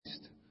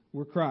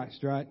We're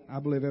Christ, right?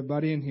 I believe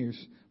everybody in here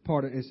is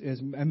part of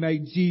has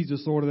made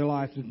Jesus Lord of their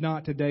life. If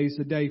not, today's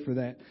the day for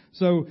that.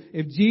 So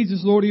if Jesus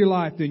is Lord of your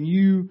life, then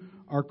you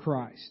are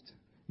Christ.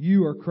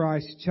 You are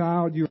Christ's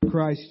child. You are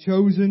Christ's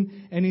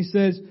chosen. And He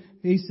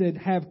said,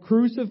 have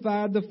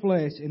crucified the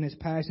flesh in its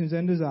passions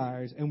and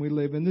desires, and we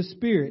live in the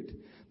Spirit.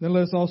 Then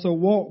let us also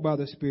walk by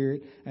the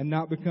Spirit and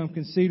not become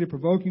conceited,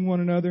 provoking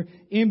one another,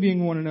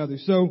 envying one another.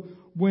 So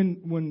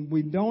when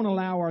we don't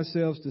allow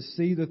ourselves to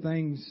see the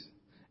things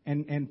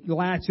and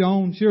latch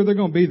on, sure, they're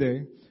going to be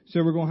there.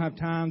 Sure, we're going to have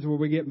times where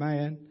we get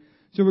mad.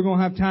 Sure, we're going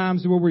to have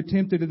times where we're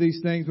tempted to these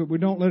things, but we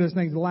don't let those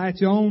things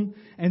latch on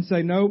and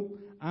say, nope,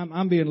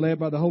 I'm being led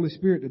by the Holy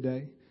Spirit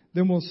today.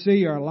 Then we'll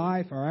see our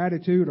life, our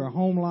attitude, our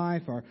home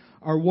life,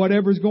 our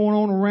whatever's going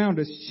on around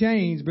us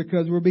change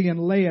because we're being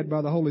led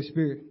by the Holy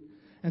Spirit.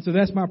 And so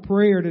that's my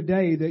prayer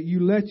today, that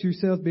you let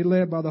yourself be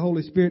led by the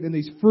Holy Spirit, and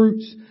these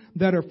fruits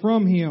that are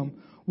from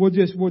Him will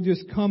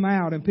just come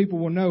out, and people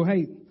will know,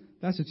 hey,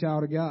 that's a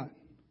child of God.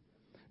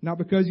 Not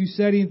because you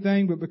said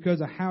anything, but because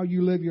of how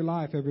you live your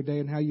life every day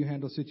and how you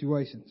handle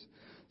situations.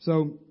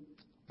 So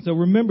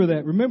remember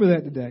that. Remember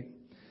that today.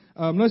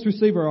 Let's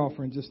receive our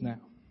offering just now.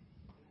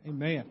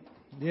 Amen.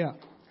 Yeah.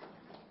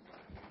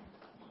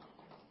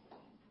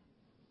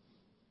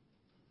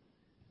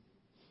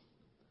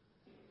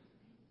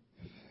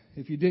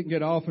 If you didn't get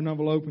an offering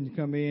envelope when you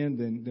come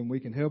in, then we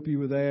can help you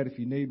with that. If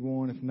you need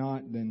one, if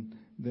not,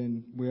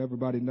 then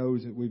everybody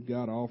knows that we've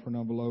got an offering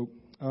envelope.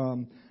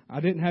 I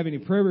didn't have any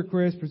prayer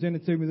requests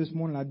presented to me this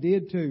morning. I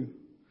did too.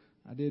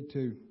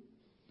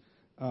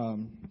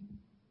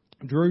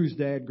 Drew's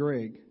dad,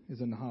 Greg, is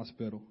in the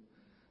hospital.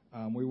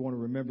 We want to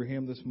remember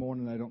him this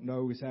morning. They don't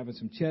know. He's having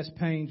some chest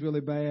pains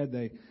really bad.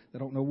 They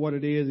don't know what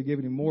it is. They're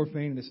giving him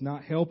morphine, and it's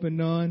not helping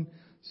none.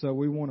 So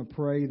we want to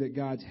pray that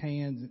God's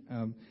hands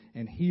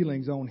and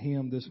healing's on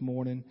him this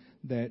morning,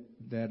 that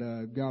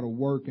God will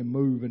work and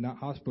move in that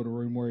hospital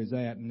room where he's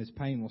at, and his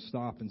pain will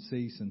stop and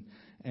cease,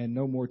 and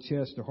no more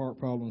chest or heart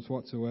problems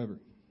whatsoever.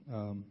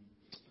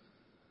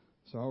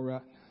 So all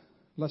right,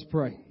 let's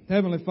pray.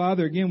 Heavenly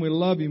Father, again, we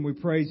love you and we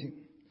praise you.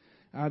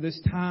 This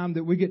time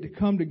that we get to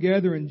come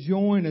together and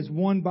join as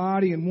one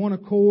body and one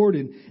accord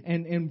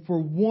and for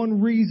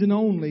one reason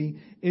only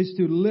is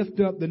to lift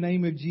up the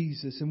name of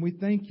Jesus. And we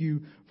thank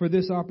you for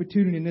this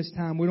opportunity in this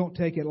time. We don't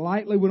take it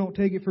lightly. We don't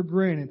take it for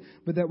granted,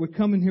 but that we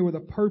come in here with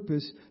a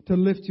purpose to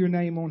lift your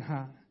name on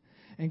high.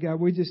 And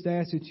God, we just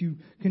ask that you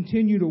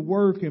continue to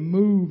work and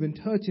move and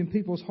touch in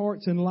people's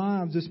hearts and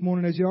lives this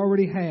morning as you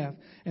already have.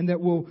 And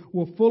that we'll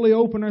fully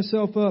open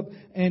ourselves up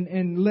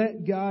and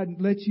let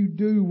God, let you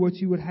do what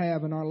you would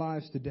have in our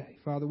lives today.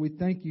 Father, we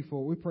thank you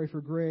for it. We pray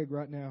for Greg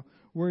right now,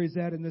 where he's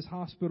at in this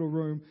hospital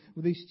room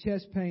with these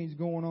chest pains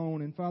going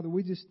on. And Father,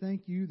 we just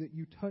thank you that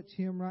you touch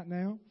him right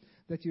now,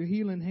 that your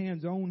healing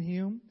hands on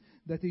him,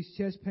 that these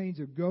chest pains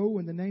are go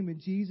in the name of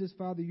Jesus.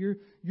 Father,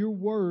 your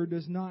word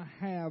does not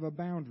have a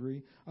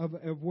boundary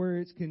of where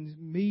it can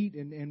meet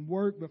and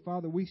work. But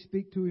Father, we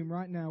speak to him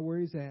right now where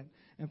he's at.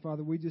 And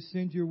Father, we just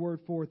send your word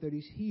forth that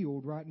he's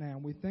healed right now.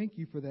 And we thank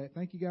you for that.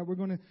 Thank you, God. We're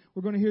going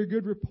to hear a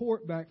good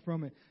report back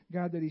from it,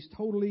 God, that he's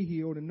totally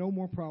healed and no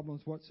more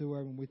problems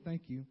whatsoever. And we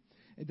thank you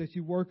that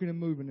you're working and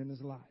moving in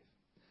his life.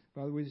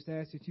 Father, we just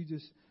ask that you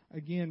just,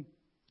 again,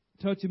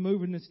 touch and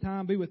move in this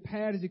time. Be with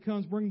Pat as he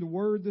comes, bring the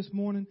word this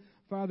morning.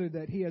 Father,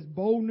 that he has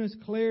boldness,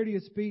 clarity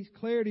of speech,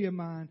 clarity of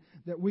mind,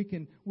 that we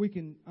can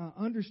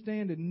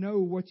understand and know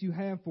what you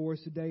have for us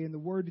today in the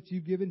word that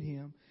you've given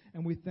him.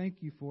 And we thank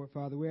you for it,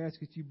 Father. We ask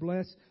that you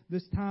bless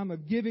this time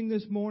of giving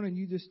this morning.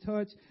 You just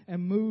touch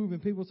and move in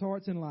people's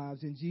hearts and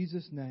lives. In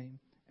Jesus' name,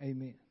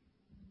 amen.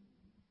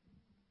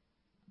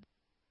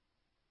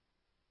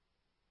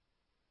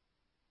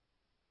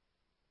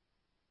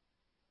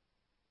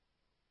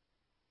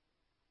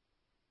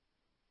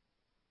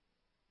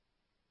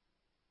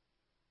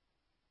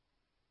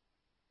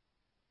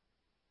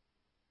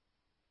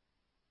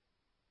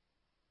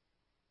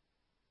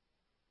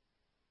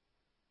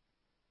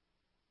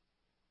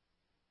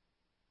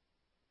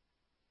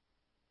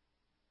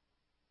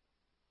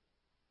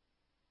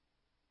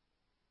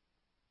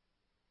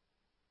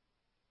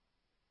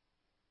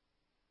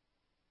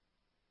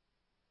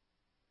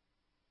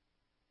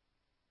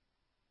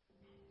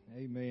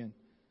 Amen.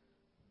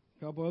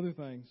 A couple other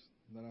things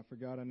that I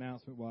forgot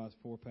announcement-wise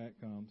before Pat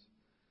comes.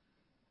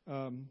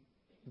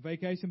 The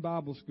Vacation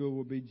Bible School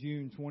will be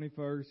June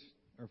 21st,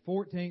 or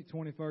 14th,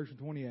 21st, and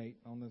 28th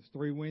on those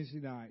 3 Wednesday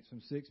nights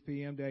from 6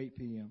 p.m. to 8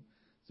 p.m.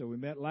 So we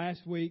met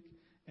last week,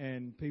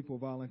 and people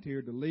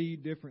volunteered to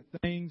lead different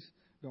things.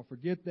 Don't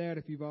forget that.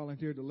 If you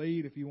volunteered to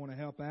lead, if you want to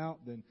help out,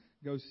 then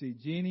go see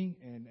Jenny,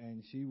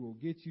 and she will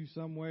get you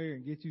somewhere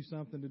and get you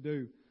something to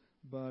do.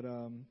 But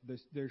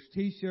there's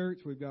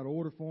T-shirts. We've got an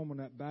order form on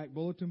that back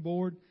bulletin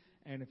board.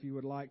 And if you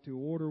would like to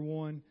order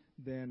one,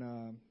 then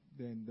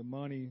the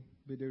money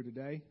be due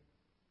today.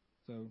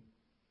 So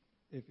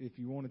if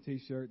you want a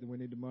T-shirt, then we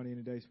need the money in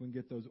today so we can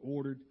get those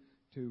ordered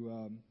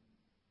to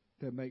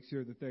make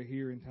sure that they're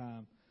here in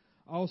time.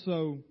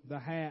 Also, the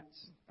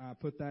hats. I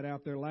put that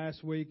out there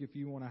last week. If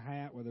you want a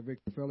hat with a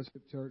Victory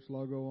Fellowship Church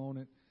logo on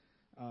it,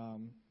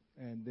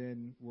 And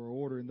then we're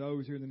ordering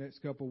those here in the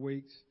next couple of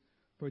weeks.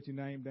 Put your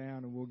name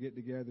down, and we'll get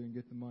together and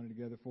get the money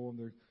together for them.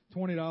 They're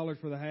 $20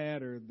 for the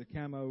hat, or the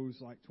camo's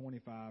like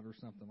 $25 or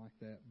something like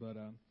that. But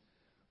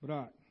all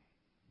right.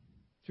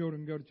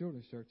 Children go to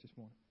children's church this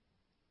morning.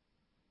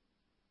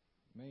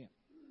 Man.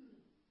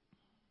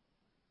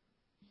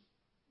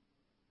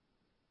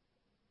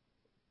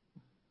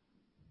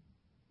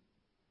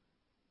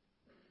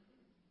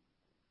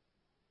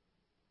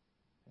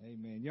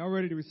 Amen. Y'all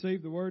ready to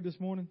receive the word this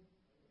morning?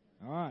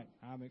 All right.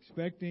 I'm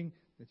expecting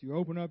that you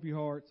open up your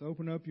hearts,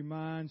 open up your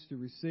minds to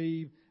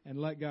receive and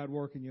let God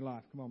work in your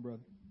life. Come on,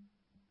 brother.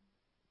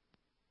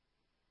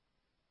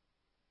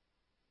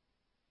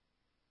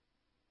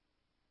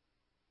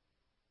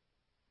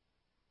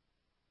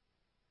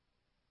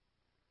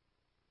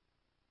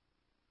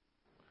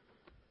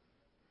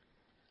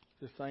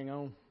 This thing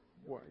on?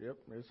 What? Yep,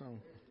 it's on.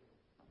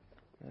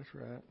 That's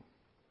right.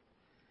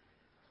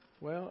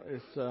 Well,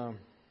 it's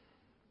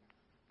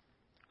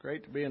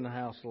great to be in the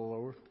house of the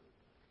Lord.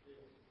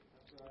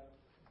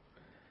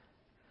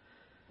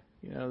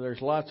 You know,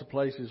 there's lots of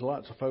places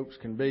lots of folks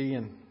can be,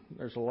 and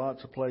there's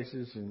lots of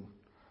places and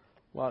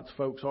lots of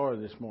folks are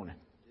this morning.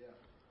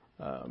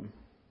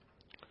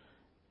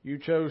 You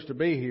chose to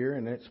be here,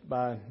 and it's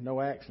by no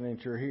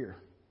accident you're here.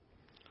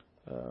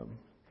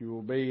 You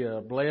will be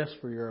blessed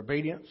for your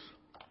obedience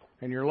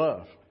and your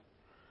love.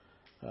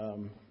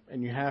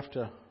 And you have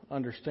to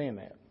understand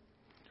that.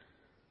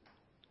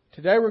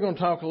 Today we're going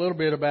to talk a little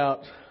bit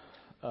about,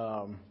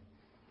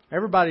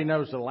 everybody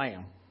knows the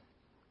Lamb,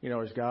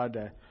 as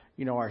God,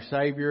 our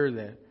Savior,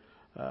 that,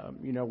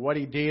 what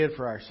He did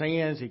for our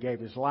sins. He gave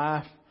His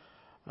life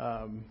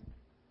in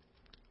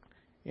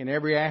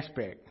every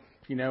aspect.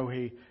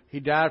 He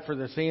died for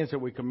the sins that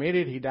we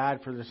committed. He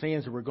died for the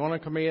sins that we're going to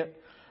commit.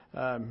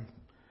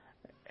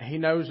 He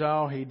knows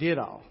all. He did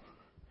all.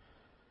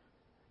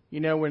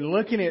 When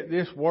looking at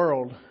this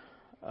world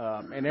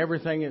and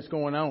everything that's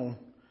going on,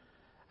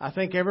 I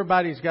think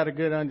everybody's got a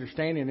good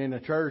understanding in the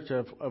church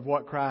of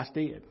what Christ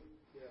did.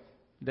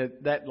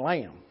 That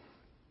Lamb.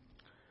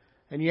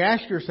 And you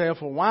ask yourself,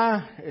 well,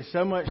 why is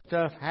so much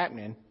stuff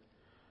happening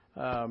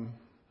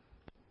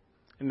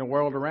in the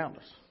world around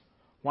us?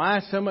 Why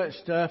is so much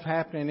stuff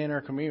happening in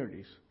our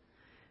communities?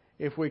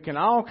 If we can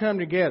all come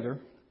together,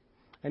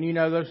 and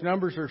those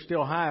numbers are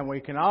still high, and we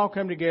can all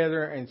come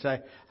together and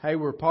say, hey,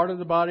 we're part of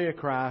the body of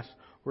Christ,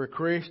 we're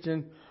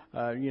Christian,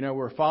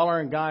 we're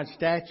following God's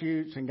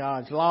statutes and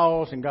God's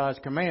laws and God's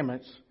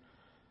commandments,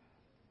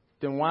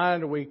 then why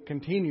do we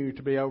continue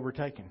to be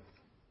overtaken?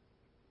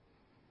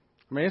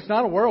 I mean, it's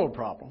not a world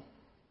problem.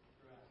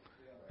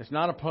 It's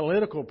not a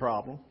political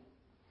problem.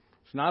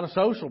 It's not a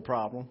social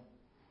problem.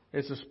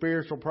 It's a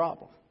spiritual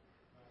problem.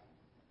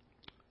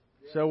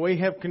 So we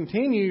have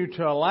continued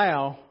to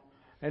allow,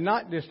 and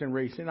not just in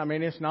recent,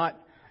 it's not,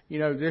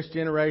 this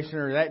generation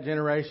or that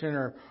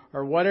generation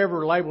or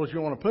whatever labels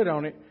you want to put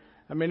on it.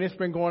 It's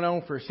been going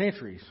on for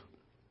centuries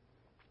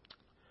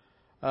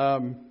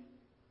of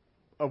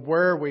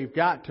where we've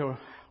got to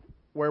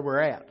where we're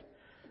at.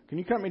 Can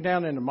you cut me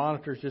down in the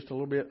monitors just a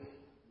little bit?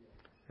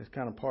 It's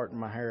kind of parting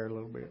my hair a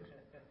little bit.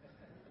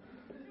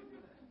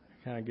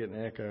 Kind of getting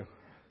an echo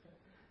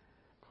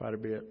quite a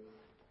bit.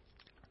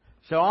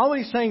 So all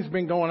these things have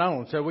been going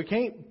on. So we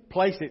can't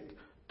place it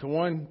to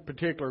one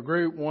particular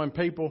group, one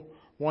people,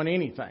 one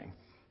anything.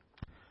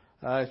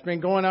 It's been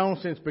going on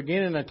since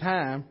beginning of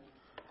time,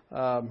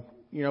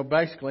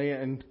 basically,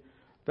 and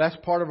that's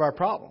part of our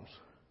problems.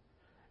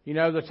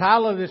 The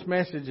title of this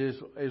message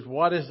is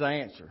what is the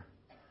answer?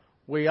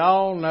 We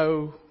all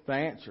know the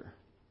answer.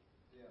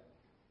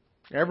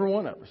 Every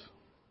one of us.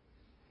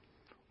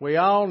 We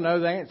all know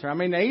the answer.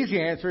 The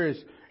easy answer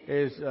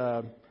is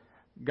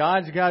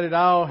God's got it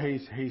all.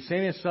 He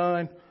sent His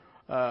Son.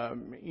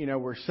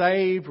 We're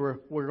saved.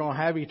 We're going to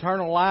have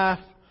eternal life.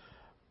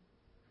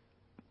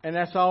 And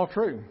that's all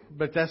true.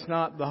 But that's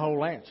not the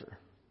whole answer.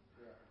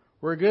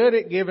 We're good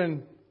at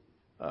giving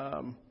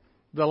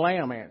the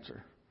Lamb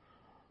answer.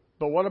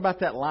 But what about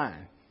that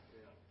line?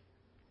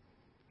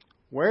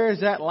 Where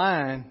is that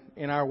line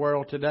in our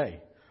world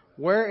today?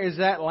 Where is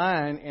that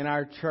line in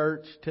our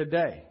church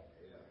today?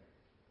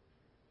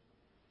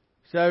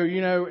 So,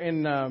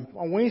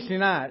 on Wednesday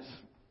nights,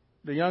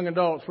 the young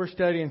adults, we're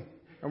studying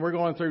and we're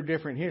going through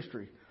different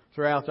history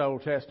throughout the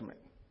Old Testament.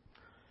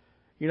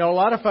 A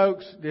lot of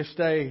folks just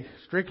stay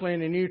strictly in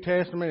the New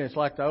Testament. It's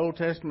like the Old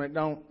Testament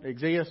don't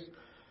exist.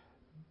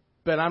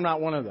 But I'm not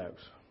one of those.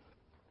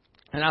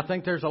 And I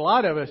think there's a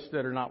lot of us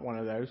that are not one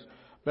of those.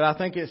 But I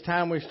think it's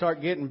time we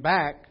start getting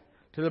back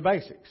to the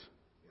basics.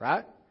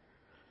 Right?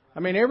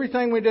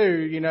 Everything we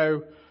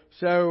do,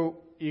 so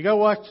you go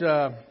watch,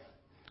 the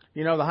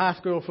high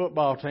school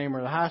football team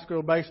or the high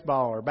school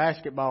baseball or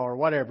basketball or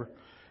whatever.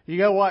 You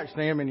go watch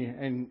them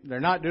and they're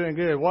not doing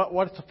good.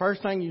 What's the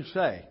first thing you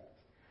say?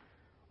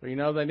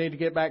 Well, they need to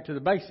get back to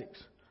the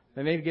basics.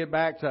 They need to get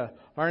back to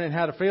learning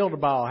how to field the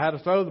ball, how to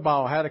throw the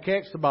ball, how to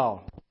catch the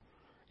ball,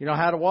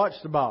 how to watch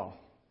the ball.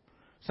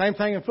 Same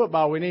thing in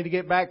football. We need to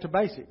get back to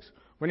basics.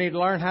 We need to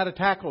learn how to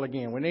tackle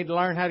again. We need to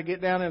learn how to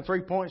get down in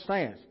 3-point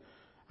stance.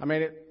 I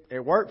mean,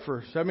 it worked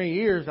for so many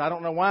years. I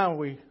don't know why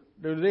we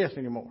do this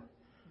anymore.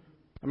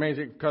 I mean, is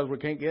it because we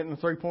can't get in the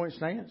 3-point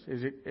stance?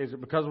 Is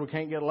it because we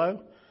can't get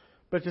low?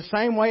 But the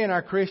same way in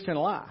our Christian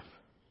life.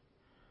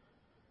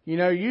 You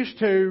know, used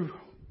to,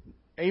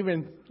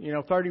 even,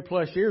 30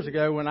 plus years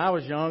ago when I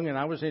was young and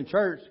I was in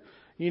church,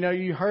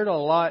 you heard a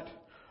lot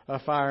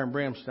of fire and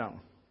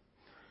brimstone.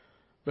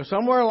 But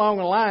somewhere along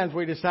the lines,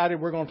 we decided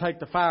we're going to take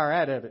the fire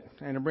out of it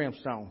and the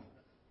brimstone.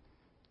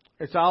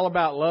 It's all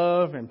about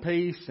love and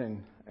peace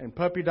and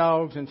puppy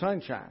dogs and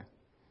sunshine.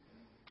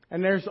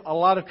 And there's a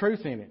lot of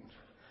truth in it.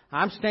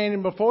 I'm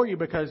standing before you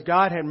because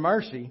God had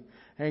mercy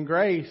and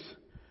grace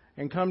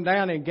and come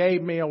down and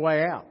gave me a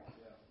way out.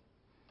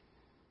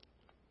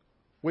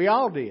 We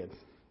all did.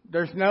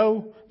 There's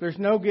no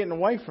getting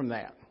away from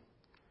that.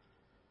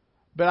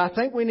 But I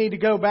think we need to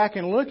go back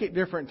and look at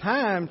different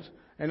times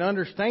and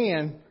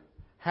understand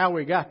how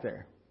we got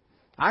there.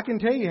 I can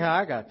tell you how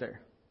I got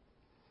there.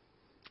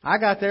 I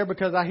got there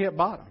because I hit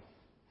bottom.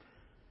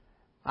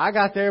 I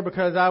got there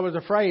because I was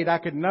afraid I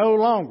could no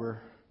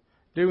longer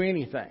do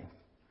anything.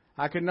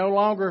 I could no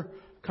longer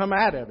come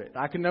out of it.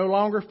 I could no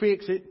longer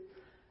fix it.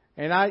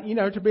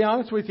 And to be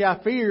honest with you,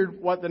 I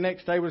feared what the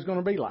next day was going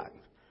to be like.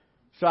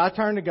 So I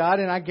turned to God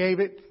and I gave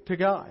it to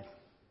God.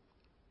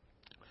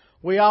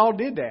 We all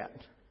did that.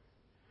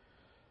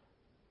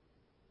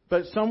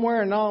 But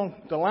somewhere along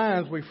the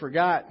lines, we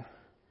forgot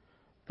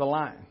the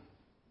line.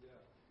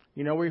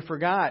 We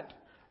forgot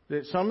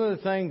that some of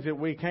the things that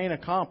we can't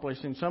accomplish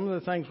and some of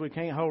the things we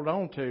can't hold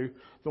on to,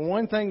 the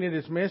one thing that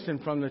is missing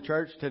from the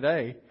church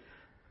today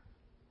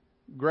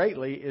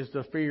greatly is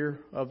the fear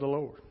of the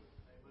Lord.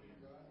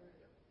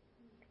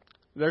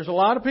 There's a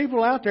lot of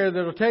people out there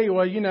that will tell you,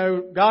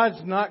 well,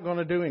 God's not going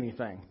to do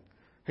anything.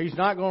 He's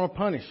not going to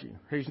punish you.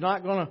 He's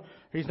not going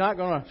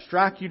to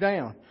strike you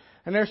down.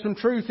 And there's some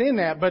truth in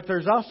that, but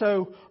there's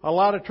also a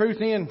lot of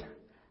truth in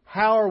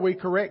how are we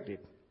corrected.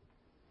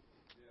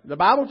 The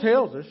Bible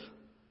tells us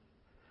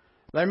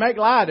they make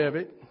light of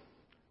it,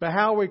 but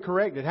how are we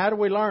corrected? How do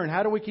we learn?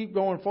 How do we keep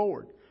going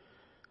forward?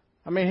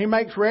 I mean, he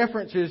makes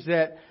references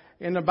that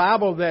in the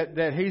Bible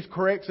that he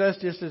corrects us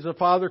just as a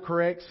father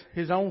corrects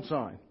his own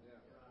son.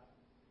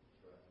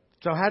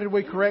 So how did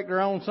we correct our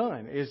own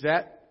son? Is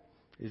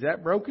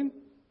that broken?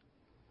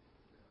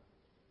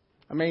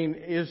 I mean,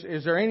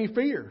 is there any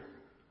fear?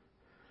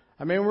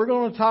 I mean, we're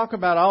going to talk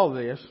about all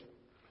this,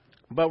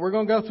 but we're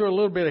going to go through a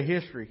little bit of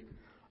history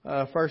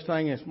first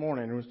thing this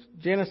morning. It was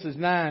Genesis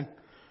 9,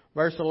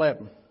 verse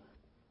 11.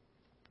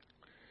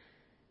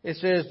 It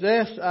says,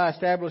 "Thus I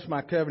establish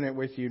my covenant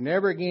with you.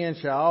 Never again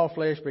shall all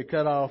flesh be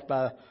cut off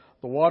by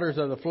the waters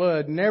of the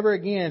flood. Never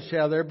again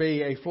shall there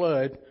be a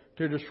flood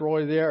to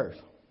destroy the earth."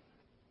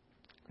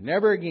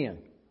 Never again.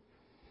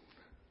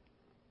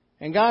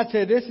 And God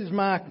said, "This is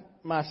my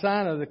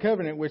sign of the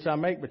covenant which I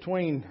make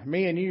between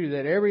me and you,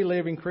 that every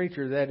living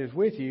creature that is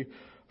with you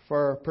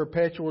for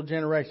perpetual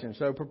generation."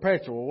 So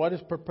perpetual, what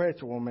does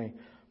perpetual mean?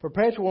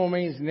 Perpetual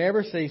means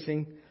never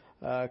ceasing,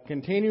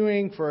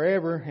 continuing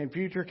forever in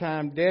future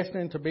time,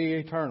 destined to be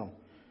eternal.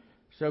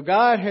 So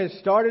God has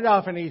started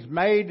off and He's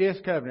made this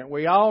covenant.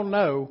 We all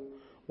know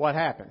what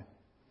happened.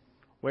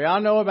 We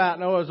all know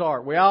about Noah's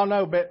Ark. We all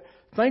know, but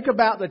think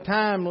about the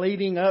time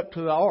leading up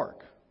to the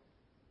ark.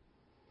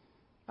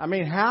 I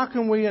mean, how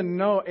can we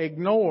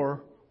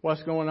ignore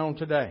what's going on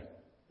today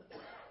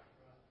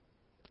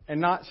and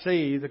not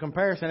see the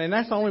comparison? And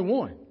that's only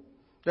one.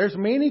 There's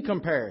many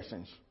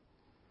comparisons.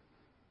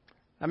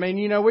 I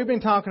mean, we've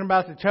been talking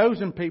about the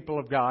chosen people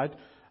of God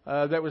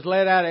that was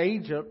led out of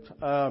Egypt,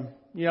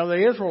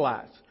 the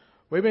Israelites.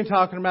 We've been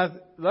talking about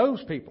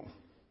those people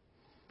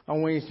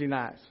on Wednesday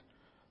nights.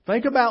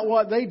 Think about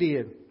what they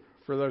did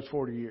for those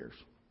 40 years.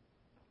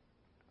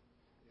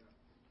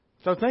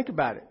 So think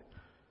about it.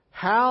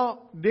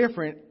 How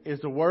different is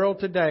the world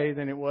today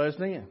than it was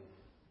then?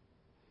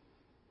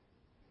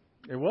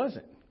 It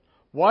wasn't.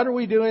 What are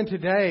we doing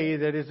today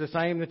that is the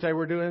same that they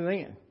were doing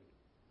then?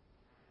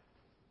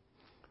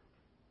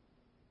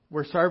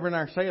 We're serving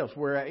ourselves.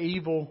 We're an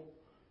evil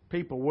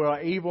people. We're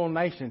an evil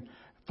nation,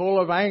 full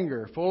of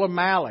anger, full of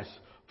malice,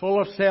 full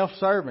of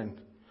self-serving,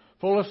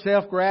 full of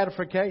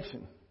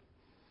self-gratification.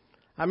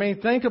 I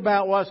mean, think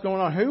about what's going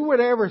on. Who would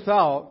ever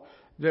thought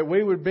that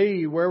we would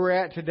be where we're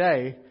at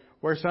today,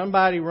 where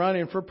somebody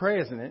running for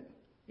president,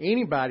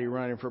 anybody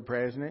running for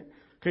president,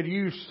 could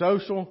use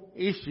social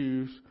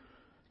issues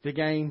to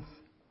gain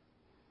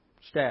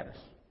status?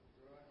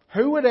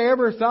 Who would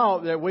ever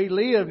thought that we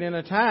lived in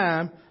a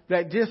time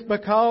that just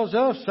because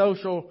of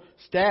social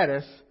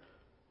status,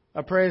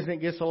 a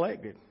president gets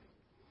elected?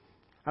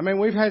 I mean,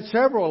 we've had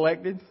several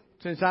elected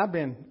since I've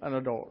been an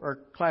adult or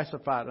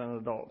classified an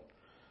adult.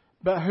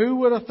 But who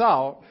would have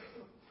thought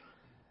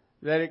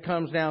that it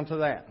comes down to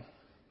that?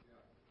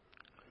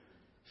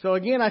 So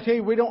again, I tell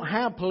you, we don't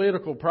have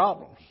political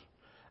problems.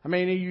 I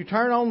mean, you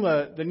turn on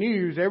the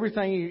news,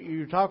 everything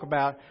you talk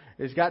about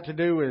has got to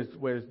do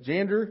with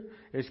gender.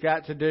 It's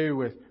got to do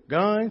with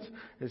guns.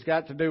 It's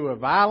got to do with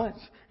violence.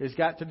 It's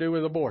got to do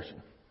with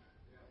abortion.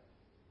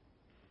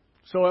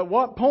 So at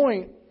what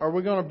point are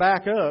we going to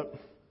back up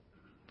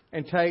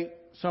and take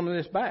some of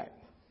this back?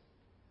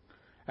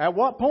 At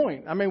what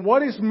point? I mean,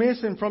 what is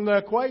missing from the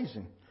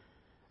equation?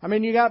 I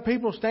mean, you got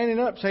people standing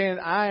up saying,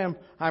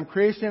 I'm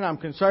Christian, I'm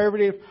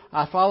conservative,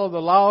 I follow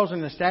the laws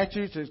and the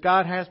statutes that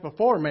God has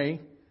before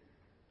me,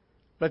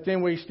 but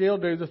then we still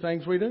do the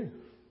things we do.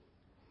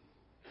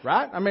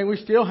 Right? I mean, we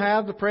still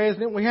have the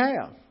president we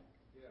have.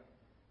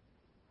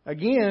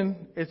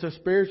 Again, it's a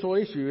spiritual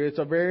issue. It's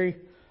a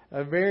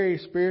very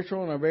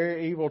spiritual and a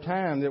very evil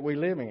time that we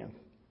live in.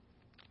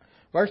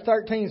 Verse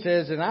 13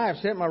 says, "And I have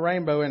set my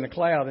rainbow in the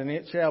cloud, and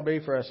it shall be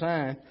for a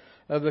sign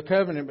of the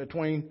covenant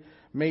between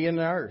me and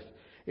the earth.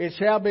 It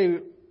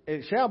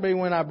shall be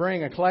when I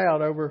bring a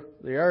cloud over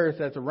the earth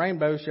that the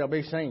rainbow shall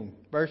be seen."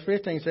 Verse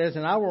 15 says,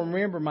 "And I will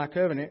remember my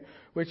covenant,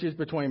 which is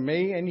between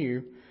me and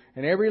you,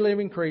 and every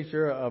living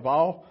creature of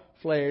all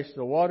flesh.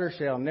 The water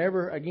shall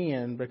never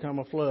again become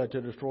a flood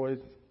to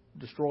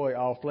destroy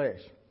all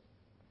flesh."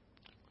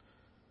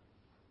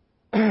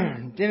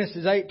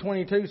 Genesis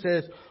 8:22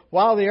 says,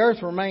 "While the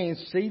earth remains,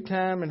 seed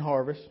time and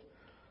harvest,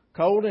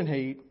 cold and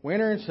heat,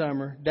 winter and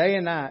summer, day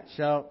and night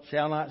shall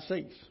not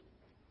cease."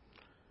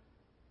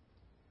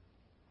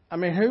 I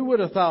mean, who would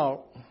have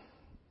thought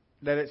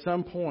that at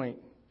some point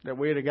that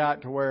we'd have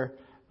got to where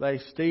they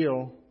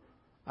steal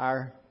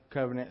our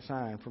covenant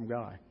sign from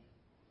God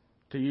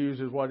to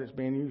use as what it's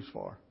being used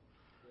for?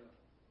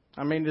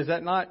 I mean, does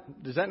that not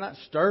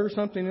stir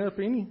something up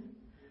in you?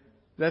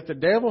 That the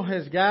devil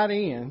has got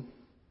in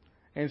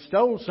and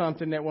stole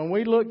something that when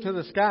we look to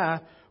the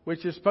sky,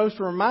 which is supposed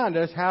to remind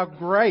us how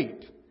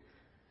great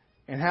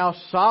and how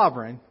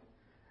sovereign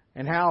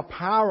and how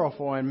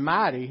powerful and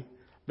mighty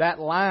that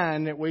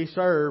line that we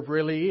serve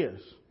really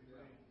is.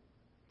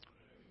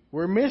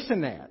 We're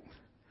missing that.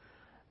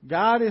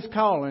 God is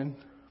calling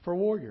for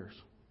warriors.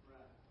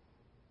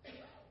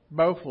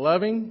 Both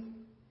loving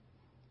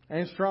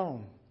and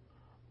strong.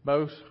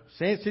 Both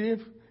sensitive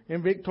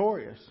and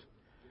victorious.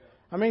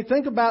 I mean,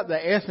 think about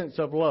the essence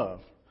of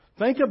love.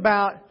 Think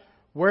about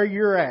where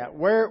you're at,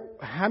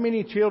 how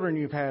many children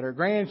you've had, or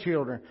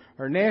grandchildren,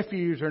 or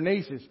nephews, or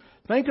nieces.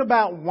 Think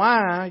about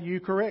why you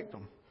correct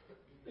them.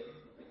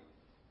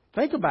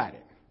 Think about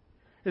it.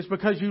 It's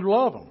because you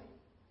love them.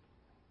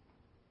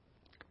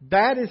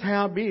 That is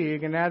how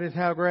big and that is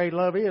how great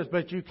love is,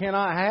 but you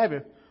cannot have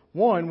it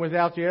one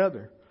without the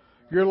other.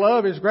 Your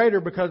love is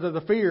greater because of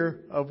the fear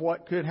of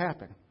what could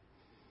happen.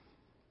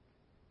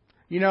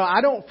 You know,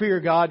 I don't fear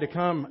God to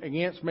come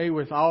against me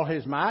with all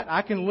His might.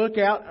 I can look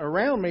out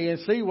around me and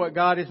see what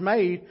God has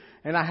made,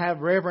 and I have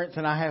reverence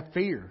and I have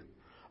fear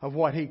of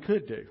what He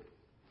could do.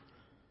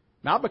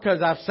 Not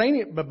because I've seen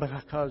it, but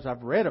because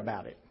I've read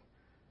about it.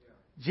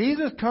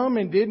 Jesus come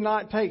and did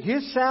not take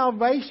His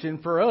salvation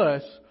for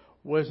us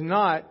was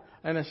not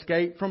an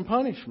escape from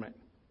punishment.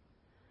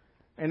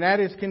 And that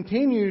has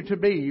continued to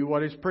be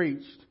what is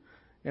preached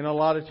in a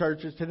lot of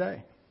churches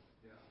today.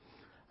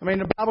 I mean,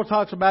 the Bible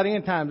talks about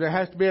end times. There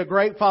has to be a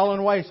great falling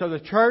away. So the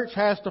church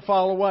has to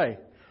fall away.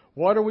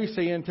 What are we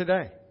seeing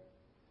today?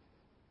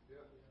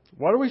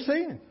 What are we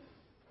seeing?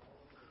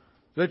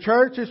 The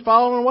church is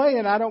falling away,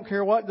 and I don't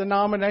care what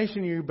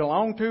denomination you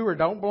belong to or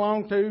don't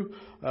belong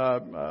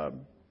to,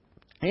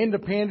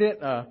 independent,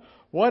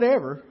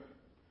 whatever.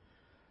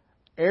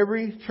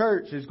 Every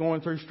church is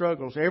going through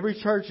struggles. Every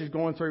church is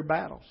going through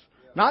battles.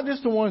 Not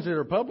just the ones that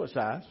are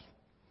publicized.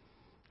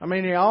 I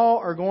mean, they all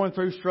are going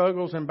through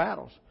struggles and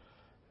battles.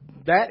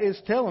 That is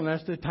telling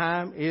us the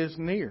time is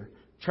near.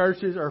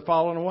 Churches are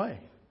falling away.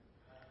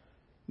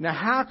 Now,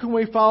 how can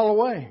we fall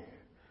away?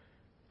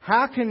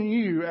 How can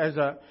you, as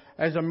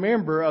a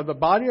member of the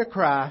body of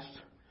Christ,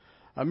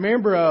 a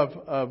member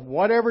of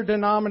whatever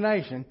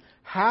denomination,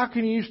 how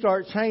can you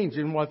start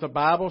changing what the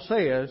Bible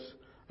says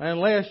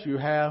unless you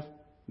have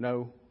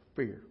no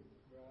fear?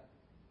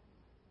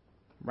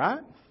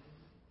 Right?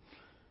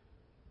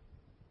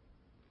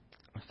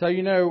 So,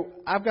 you know,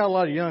 I've got a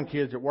lot of young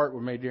kids that work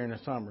with me during the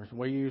summers.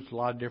 We use a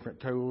lot of different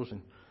tools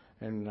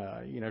and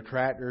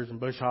tractors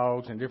and bush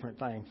hogs and different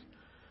things.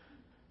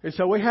 And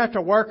so we have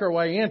to work our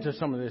way into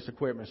some of this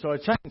equipment. So a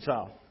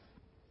chainsaw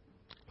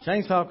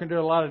can do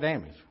a lot of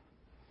damage.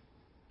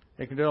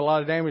 It can do a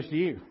lot of damage to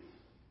you.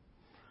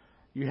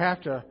 You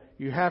have to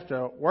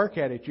work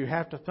at it. You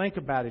have to think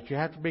about it. You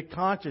have to be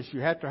conscious.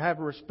 You have to have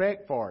a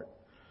respect for it.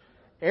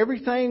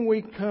 Everything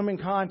we come in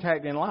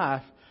contact in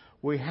life,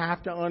 we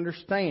have to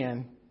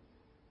understand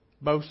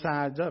both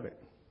sides of it.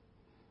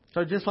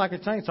 So just like a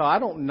chainsaw, I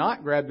don't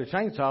not grab the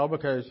chainsaw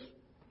because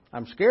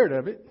I'm scared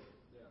of it.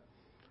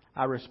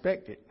 I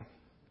respect it.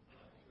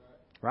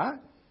 Right?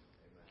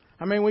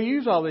 I mean, we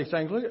use all these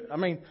things.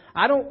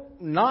 I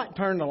don't not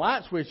turn the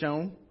light switch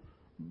on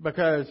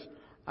because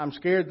I'm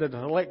scared that the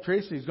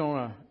electricity is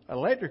going to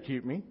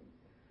electrocute me.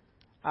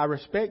 I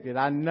respect it.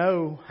 I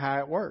know how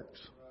it works.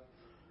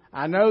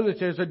 I know that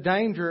there's a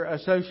danger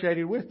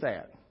associated with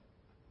that.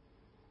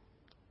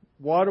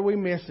 What are we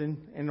missing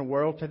in the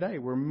world today?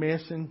 We're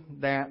missing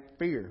that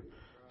fear.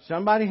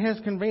 Somebody has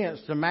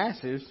convinced the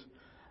masses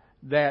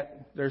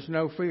that there's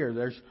no fear.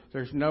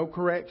 There's no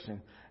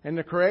correction. And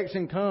the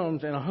correction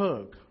comes in a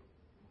hug.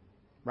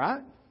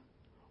 Right?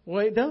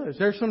 Well, it does.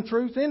 There's some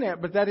truth in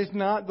that, but that is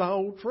not the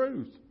whole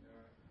truth.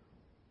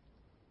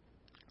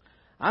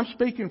 I'm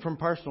speaking from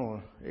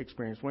personal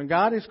experience. When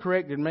God has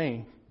corrected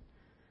me,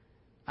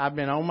 I've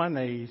been on my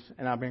knees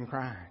and I've been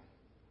crying.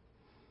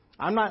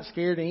 I'm not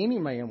scared of any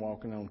man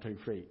walking on 2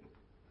 feet.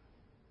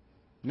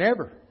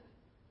 Never.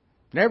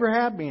 Never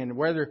have been.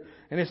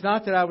 And it's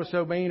not that I was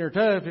so mean or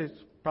tough. It's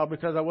probably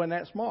because I wasn't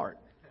that smart.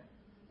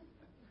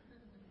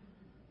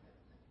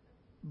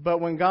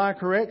 But when God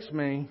corrects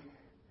me,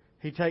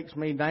 He takes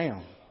me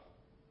down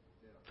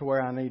to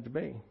where I need to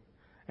be.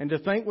 And to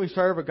think we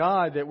serve a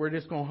God that we're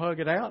just going to hug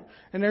it out.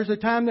 And there's a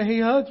time that He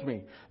hugs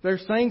me.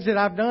 There's things that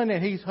I've done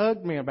that He's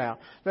hugged me about.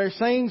 There's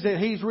things that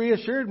He's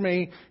reassured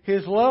me,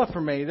 His love for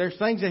me. There's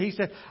things that He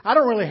said, I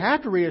don't really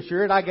have to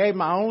reassure it. I gave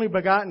my only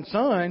begotten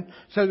Son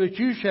so that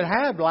you should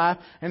have life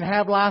and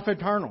have life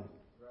eternal.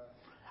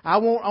 I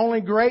want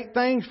only great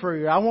things for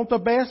you. I want the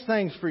best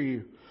things for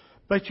you.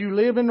 But you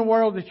live in the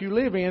world that you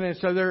live in, and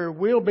so there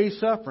will be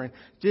suffering.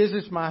 Just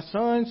as my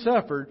Son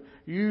suffered,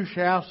 you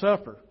shall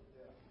suffer.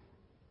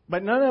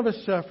 But none of us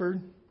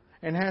suffered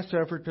and has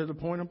suffered to the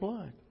point of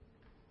blood.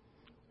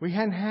 We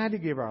hadn't had to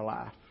give our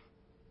life.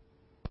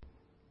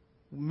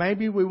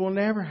 Maybe we will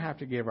never have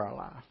to give our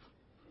life.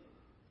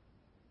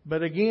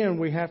 But again,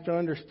 we have to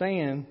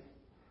understand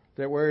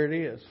that where it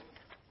is,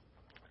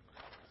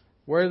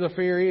 where the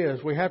fear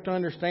is, we have to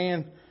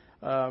understand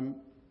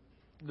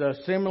the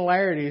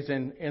similarities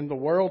in the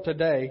world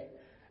today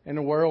and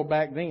the world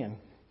back then.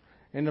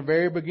 In the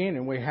very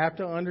beginning, we have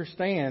to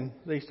understand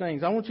these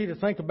things. I want you to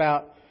think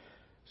about,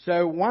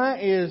 so why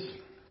is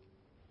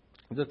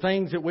the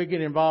things that we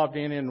get involved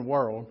in the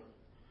world,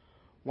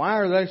 why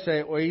are they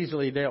so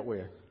easily dealt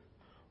with?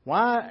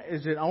 Why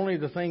is it only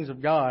the things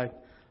of God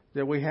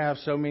that we have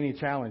so many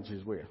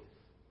challenges with?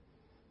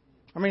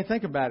 I mean,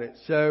 think about it.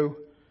 So,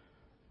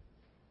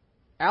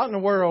 out in the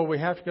world, we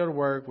have to go to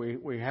work,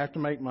 we have to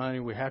make money,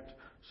 we have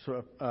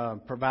to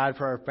provide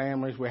for our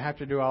families, we have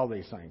to do all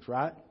these things,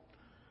 right?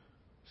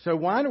 So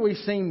why do we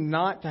seem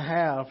not to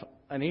have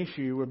an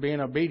issue with being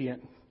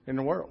obedient in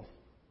the world?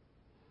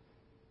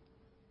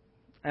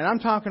 And I'm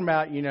talking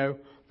about, the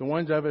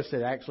ones of us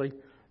that actually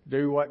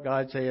do what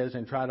God says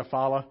and try to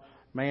follow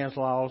man's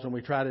laws, and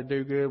we try to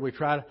do good. We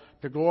try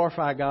to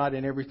glorify God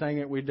in everything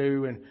that we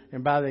do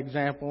and by the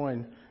example.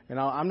 And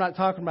I'm not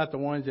talking about the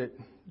ones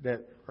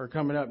that are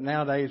coming up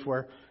nowadays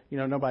where,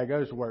 nobody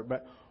goes to work.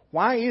 But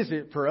why is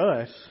it for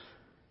us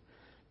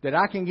that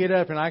I can get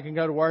up and I can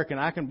go to work and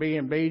I can be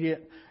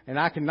obedient and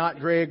I can not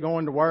dread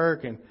going to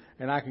work and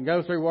I can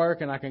go through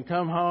work and I can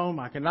come home,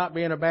 I can not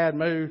be in a bad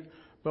mood?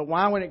 But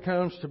why, when it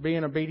comes to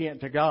being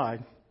obedient to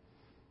God,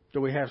 do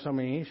we have so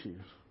many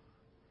issues?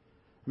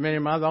 I mean,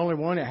 am I the only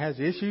one that has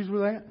issues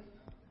with that?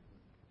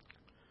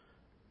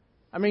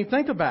 I mean,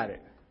 think about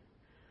it.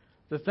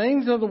 The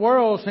things of the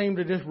world seem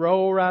to just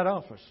roll right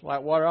off us,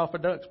 like water off a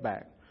duck's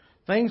back.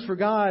 Things for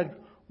God,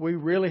 we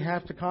really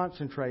have to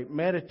concentrate,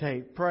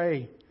 meditate,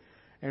 pray,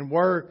 and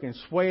work, and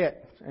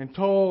sweat, and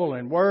toil,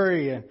 and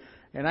worry,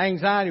 and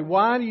anxiety.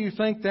 Why do you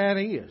think that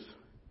is?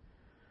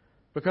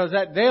 Because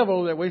that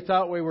devil that we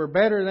thought we were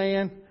better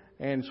than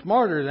and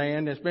smarter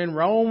than, that's been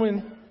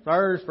roaming the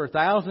earth for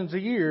thousands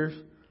of years,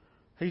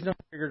 he's done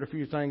figured a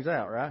few things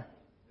out, right?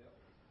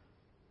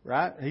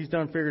 Right? He's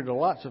done figured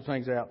lots of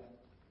things out.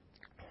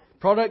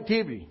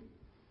 Productivity.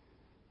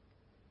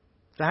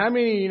 So how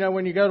many,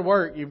 when you go to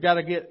work, you've got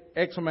to get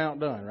X amount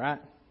done, right?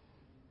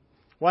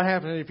 What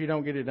happens if you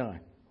don't get it done?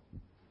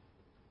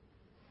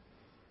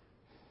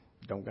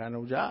 Don't got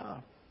no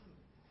job.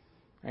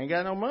 Ain't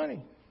got no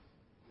money.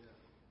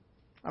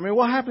 I mean,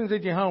 what happens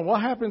at your home? What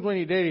happens when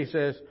your daddy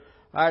says,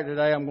 all right,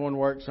 today I'm going to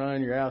work,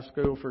 son. You're out of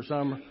school for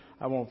summer.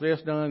 I want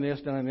this done,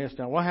 this done, this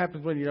done. What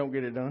happens when you don't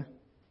get it done?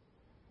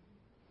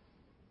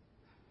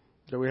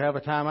 Do we have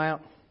a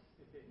timeout?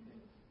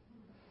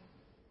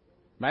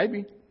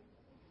 Maybe.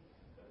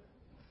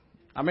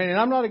 I mean, and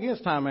I'm not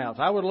against timeouts.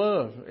 I would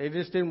love. It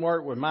just didn't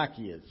work with my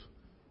kids.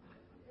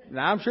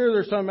 Now, I'm sure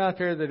there's some out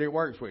there that it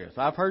works with.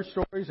 I've heard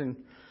stories and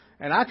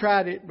I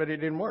tried it, but it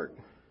didn't work.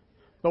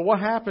 But what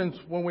happens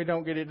when we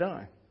don't get it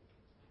done?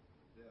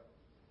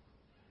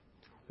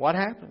 What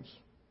happens?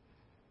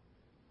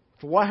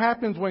 What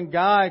happens when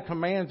God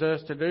commands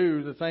us to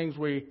do the things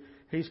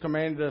He's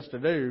commanded us to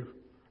do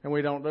and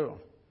we don't do them?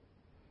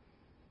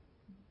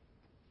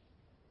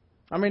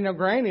 I mean, now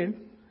granted,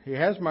 He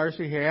has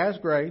mercy, He has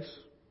grace.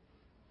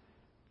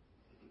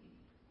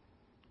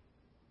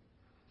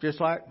 Just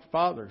like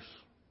fathers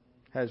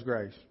has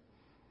grace.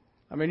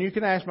 I mean, you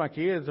can ask my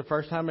kids, the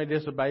first time they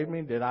disobeyed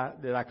me, did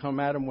I come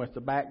at them with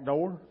the back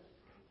door?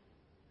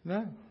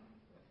 No.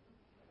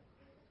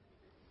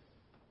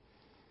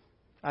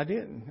 I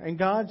didn't. And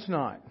God's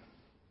not.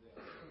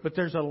 But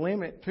there's a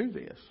limit to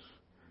this.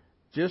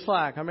 Just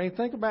like,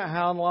 think about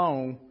how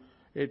long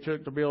it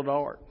took to build the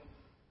ark.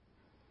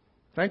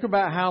 Think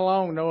about how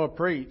long Noah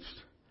preached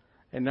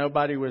and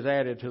nobody was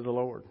added to the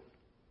Lord.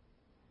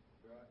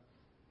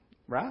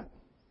 Right?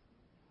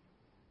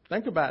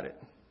 Think about it.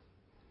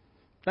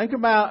 Think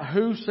about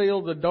who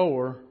sealed the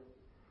door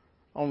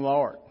on the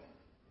ark.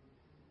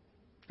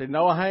 Did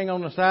Noah hang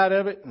on the side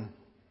of it and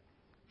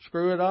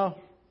screw it off?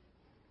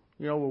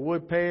 You know, with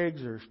wood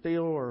pegs or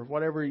steel or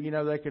whatever, you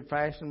know, they could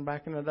fashion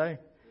back in the day.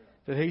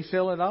 Did he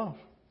seal it off?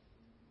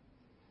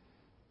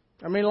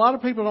 I mean, a lot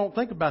of people don't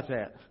think about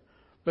that.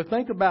 But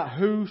think about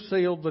who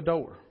sealed the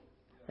door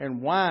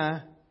and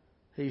why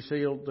he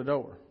sealed the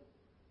door.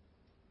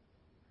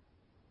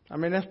 I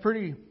mean, that's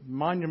pretty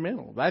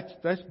monumental. That's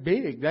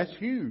big. That's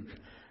huge.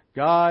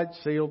 God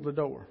sealed the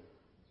door.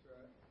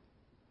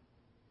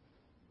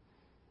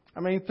 I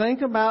mean,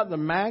 think about the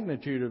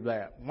magnitude of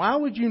that. Why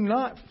would you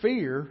not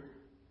fear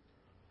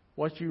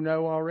what you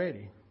know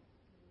already?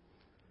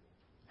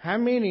 How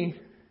many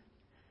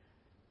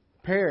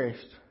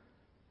perished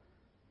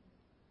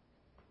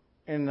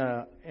in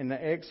the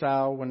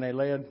exile when they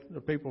led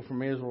the people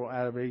from Israel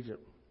out of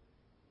Egypt?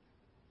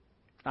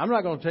 I'm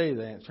not going to tell you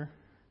the answer,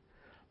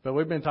 but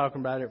we've been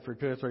talking about it for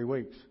 2 or 3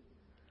 weeks.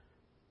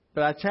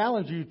 But I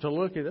challenge you to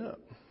look it up.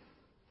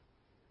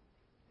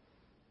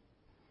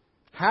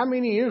 How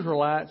many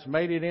Israelites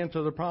made it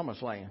into the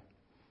Promised Land?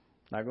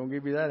 Not going to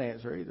give you that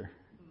answer either.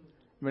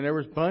 I mean, there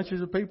was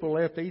bunches of people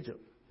left Egypt,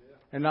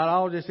 and not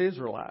all just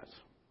Israelites.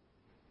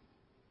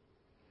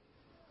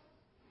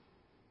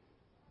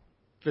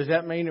 Does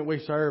that mean that we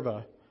serve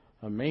a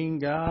mean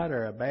God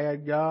or a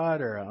bad God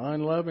or an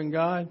unloving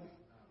God?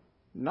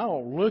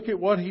 No. Look at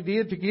what He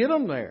did to get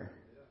them there.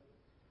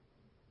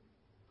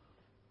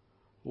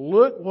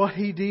 Look what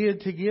He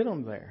did to get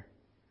them there.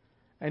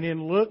 And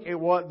then look at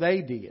what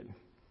they did.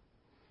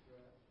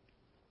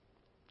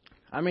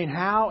 I mean,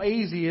 how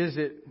easy is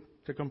it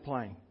to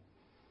complain?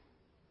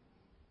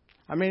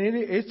 I mean,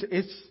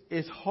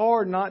 it's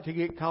hard not to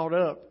get caught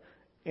up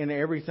in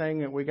everything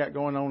that we got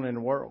going on in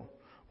the world.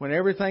 When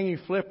everything you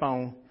flip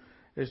on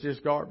is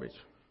just garbage.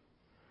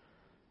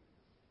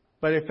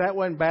 But if that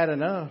wasn't bad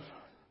enough,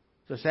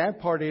 the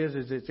sad part is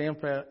it's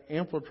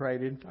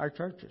infiltrated our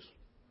churches.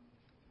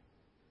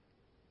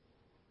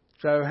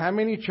 So how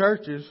many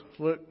churches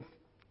look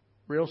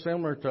real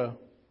similar to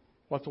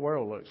what the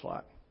world looks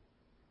like?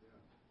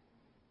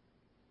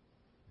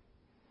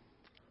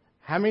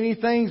 How many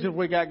things have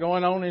we got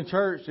going on in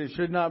church that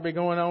should not be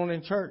going on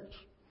in church?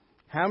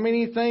 How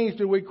many things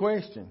do we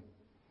question?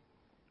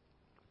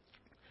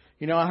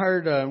 You know, I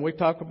heard, we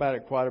talk about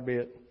it quite a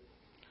bit.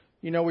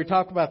 You know, we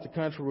talk about the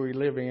country we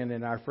live in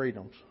and our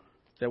freedoms.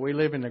 That we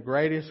live in the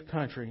greatest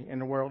country in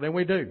the world. And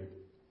we do.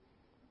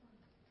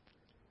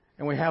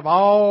 And we have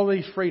all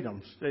these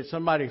freedoms that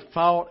somebody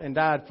fought and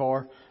died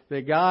for,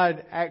 that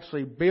God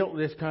actually built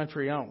this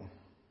country on.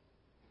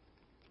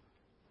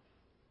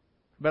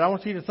 But I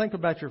want you to think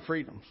about your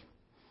freedoms.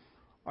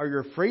 Are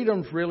your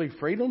freedoms really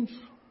freedoms?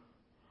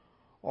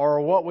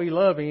 Or what we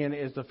love in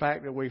is the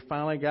fact that we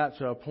finally got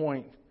to a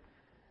point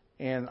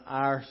in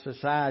our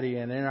society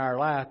and in our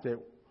life that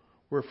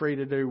we're free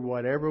to do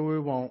whatever we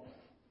want,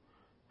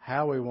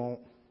 how we want,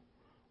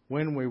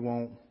 when we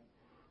want,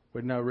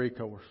 with no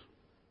recourse.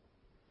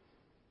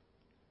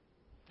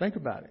 Think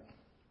about it.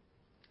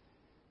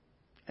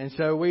 And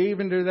so we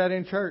even do that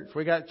in church.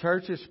 We got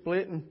churches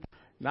splitting,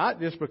 not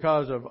just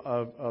because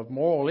of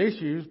moral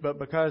issues, but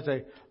because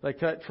they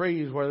cut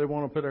trees where they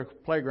want to put a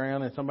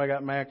playground and somebody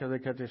got mad because they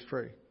cut this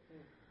tree.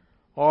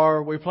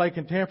 Or we play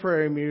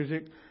contemporary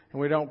music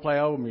and we don't play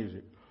old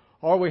music.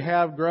 Or we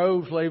have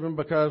groves leaving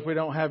because we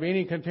don't have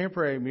any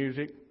contemporary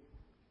music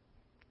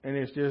and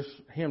it's just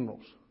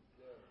hymnals.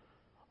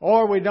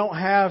 Or we don't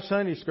have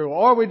Sunday school.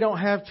 Or we don't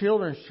have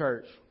children's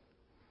church.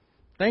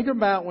 Think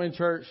about when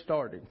church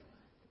started.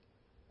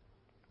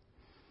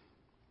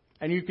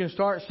 And you can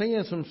start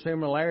seeing some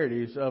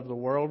similarities of the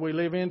world we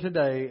live in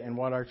today and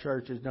what our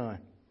church has done.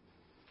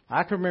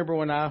 I can remember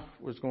when I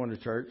was going to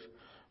church,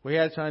 we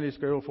had Sunday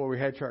school before we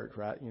had church,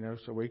 right? You know,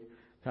 so we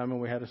come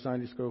and we had a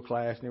Sunday school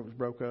class and it was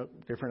broke up,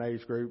 different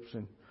age groups,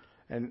 and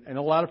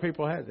a lot of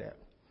people had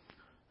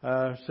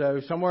that.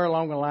 So somewhere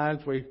along the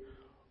lines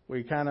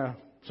we kind of,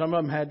 some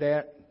of them had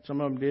that,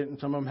 some of them didn't,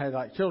 some of them had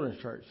like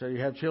children's church. So you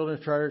have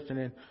children's church, and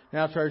then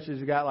now churches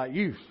have got like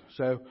youth.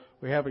 So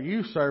we have a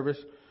youth service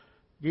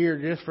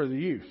geared just for the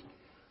youth.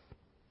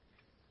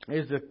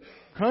 Is the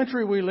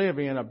country we live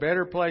in a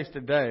better place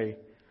today?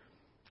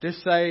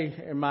 Just say,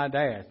 and my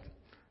dad,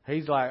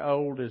 he's like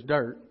old as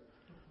dirt.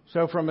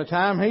 So from the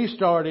time he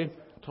started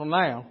till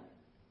now,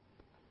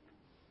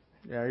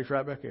 yeah, he's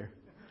right back here.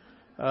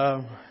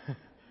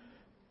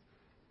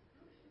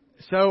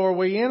 So are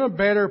we in a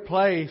better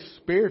place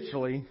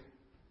spiritually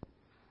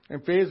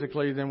and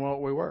physically than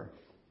what we were?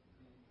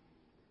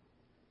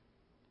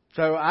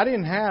 So I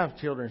didn't have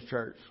children's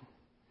church.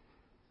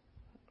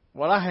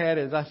 What I had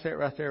is I sat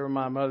right there with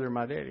my mother and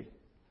my daddy.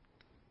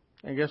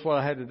 And guess what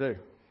I had to do?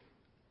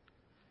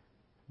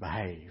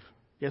 Behave.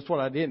 Guess what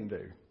I didn't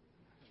do?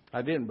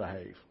 I didn't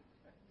behave.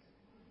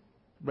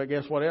 But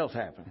guess what else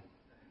happened?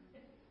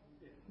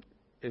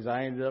 Is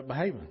I ended up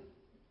behaving.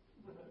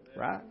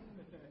 Right?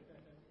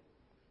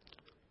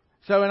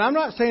 So, and I'm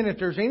not saying that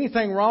there's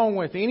anything wrong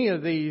with any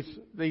of these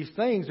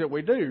things that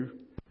we do,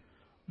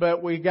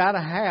 but we got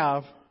to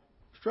have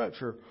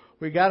structure.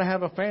 We got to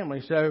have a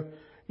family. So,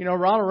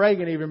 Ronald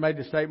Reagan even made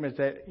the statement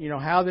that,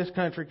 how this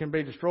country can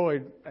be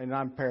destroyed, and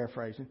I'm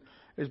paraphrasing,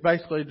 is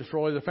basically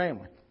destroy the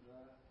family.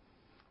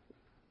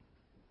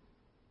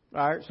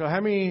 All right, so how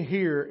many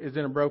here is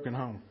in a broken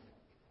home?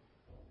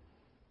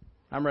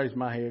 I'm raising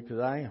my head because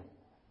I am.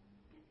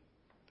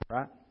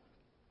 Right?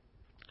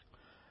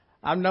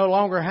 I no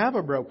longer have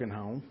a broken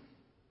home.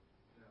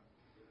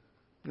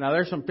 Now,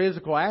 there's some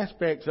physical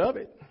aspects of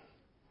it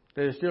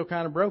that is still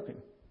kind of broken.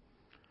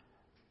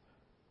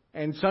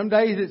 And some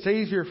days it's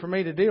easier for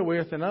me to deal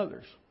with than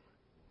others.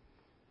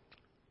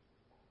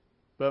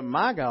 But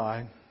my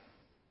God,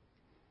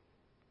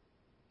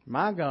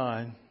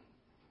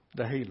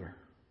 the healer.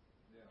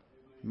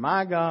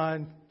 My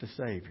God, the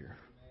Savior.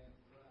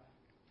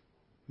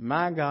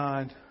 My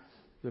God,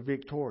 the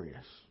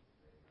victorious.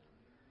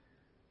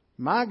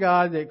 My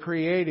God that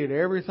created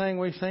everything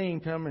we've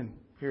seen coming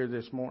here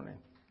this morning.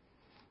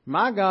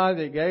 My God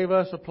that gave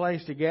us a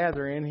place to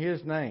gather in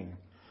His name.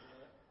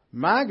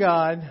 My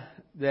God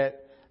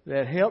that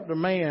helped a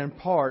man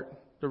part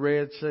the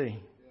Red Sea.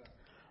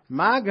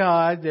 My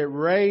God that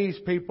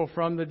raised people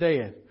from the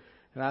dead.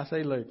 And I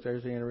say, Luke,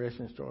 there's the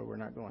interesting story. We're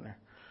not going there.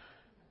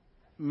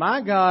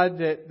 My God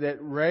that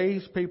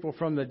raised people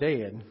from the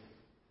dead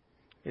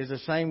is the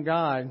same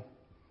God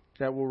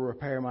that will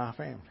repair my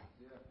family.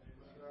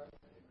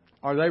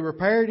 Are they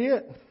repaired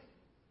yet?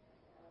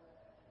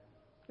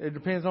 It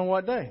depends on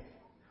what day.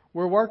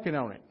 We're working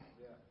on it.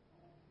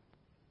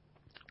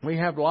 We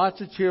have lots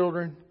of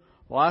children,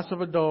 lots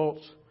of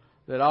adults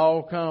that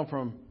all come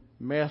from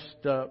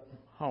messed up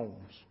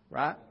homes,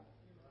 right?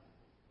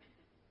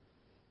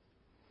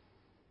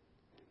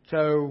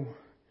 So,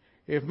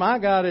 if my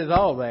God is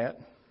all that,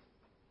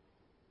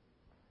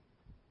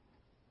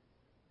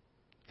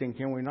 then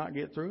can we not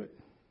get through it?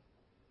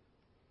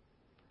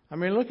 I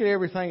mean, look at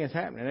everything that's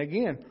happening.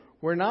 Again,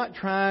 we're not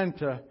trying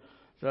to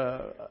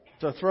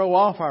throw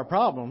off our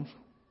problems.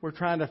 We're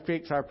trying to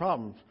fix our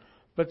problems.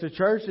 But the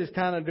church is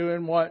kind of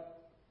doing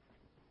what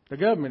the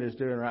government is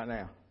doing right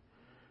now.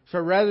 So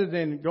rather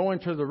than going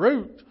to the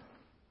root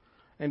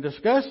and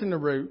discussing the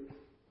root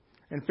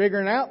and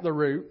figuring out the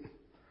root,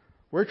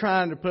 we're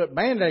trying to put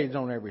Band-Aids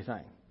on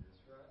everything.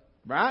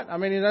 Right? I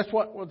mean, that's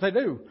what they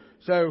do.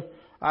 So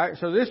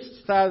this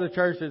side of the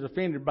church is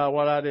offended by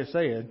what I just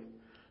said.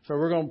 So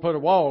we're going to put a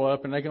wall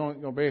up and they're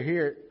going to be able to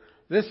hear it.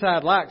 This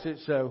side likes it,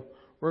 so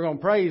we're going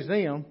to praise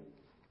them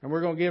and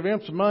we're going to give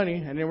them some money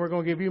and then we're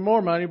going to give you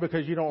more money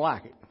because you don't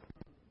like it.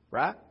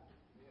 Right?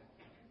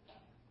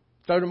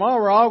 So tomorrow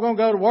we're all going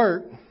to go to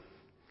work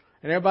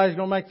and everybody's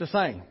going to make the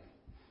same.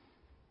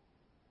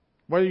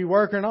 Whether you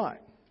work or not.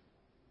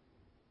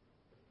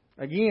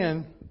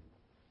 Again,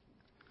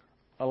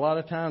 a lot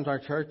of times our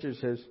churches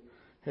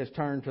has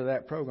turned to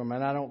that program,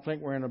 and I don't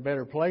think we're in a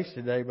better place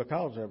today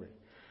because of it.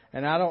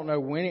 And I don't know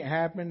when it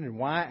happened and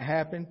why it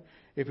happened.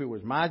 If it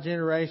was my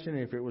generation,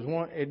 if it was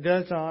one, it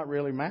does not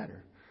really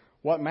matter.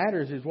 What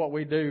matters is what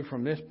we do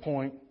from this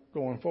point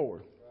going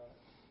forward.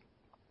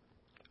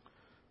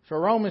 So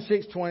Romans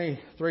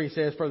 6:23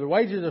 says, "For the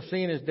wages of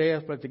sin is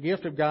death, but the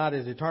gift of God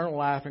is eternal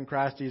life in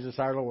Christ Jesus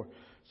our Lord."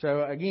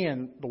 So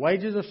again, the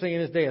wages of sin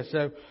is death.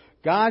 So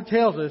God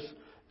tells us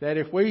that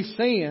if we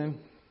sin,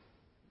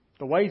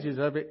 the wages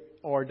of it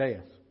are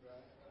death.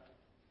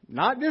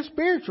 Not just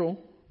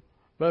spiritual,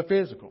 but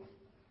physical.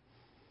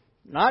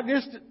 Not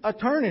just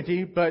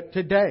eternity, but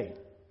today.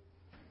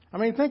 I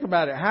mean, think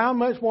about it. How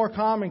much more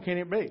common can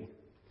it be?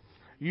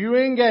 You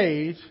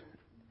engage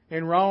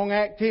in wrong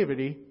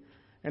activity,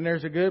 and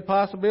there's a good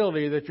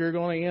possibility that you're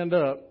going to end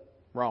up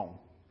wrong.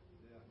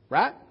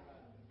 Right?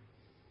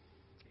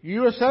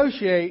 You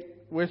associate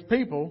with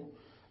people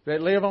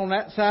that live on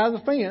that side of the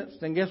fence,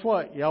 then guess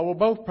what? Y'all will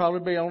both probably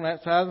be on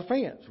that side of the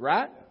fence,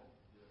 right?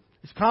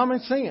 It's common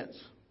sense.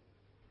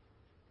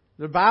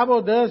 The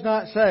Bible does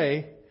not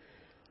say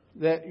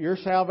that your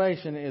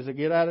salvation is a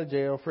get out of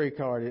jail free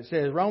card. It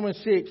says,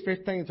 Romans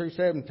 6:15 through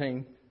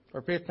 17,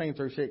 or 15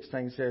 through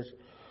 16 says,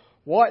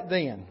 "What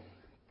then?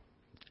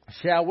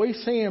 Shall we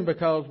sin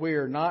because we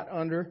are not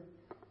under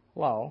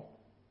law?"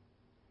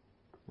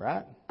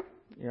 Right?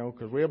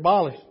 Because we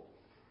abolished.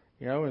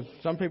 And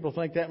some people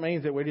think that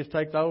means that we just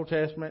take the Old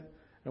Testament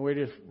and we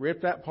just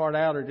rip that part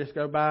out or just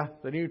go by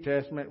the New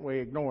Testament and we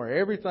ignore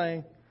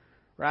everything.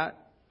 Right?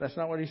 That's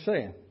not what he's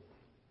saying.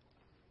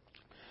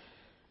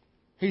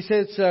 He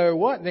said, "So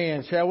what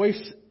then? Shall we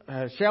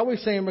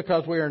sin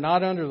because we are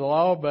not under the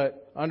law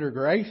but under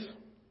grace?"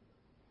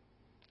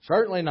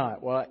 Certainly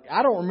not. Well,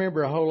 I don't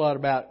remember a whole lot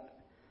about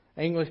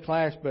English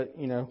class, but,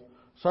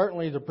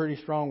 certainly is a pretty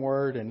strong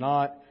word, and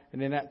not,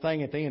 and then that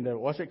thing at the end of it.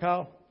 What's it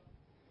called?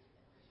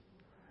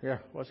 Yeah,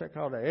 what's that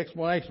called? An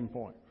explanation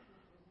point.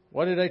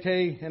 What did they tell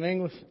you in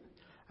English?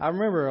 I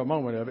remember a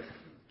moment of it.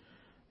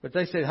 But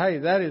they said, hey,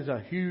 that is a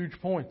huge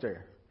point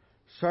there.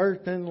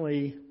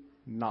 Certainly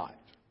not.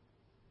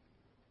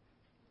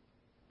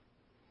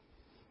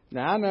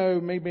 Now, I know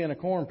me being a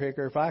corn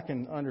picker, if I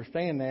can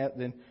understand that,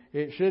 then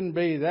it shouldn't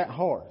be that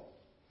hard.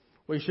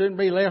 We shouldn't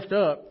be left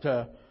up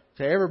to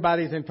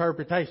everybody's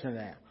interpretation of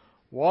that.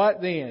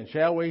 What then?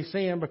 Shall we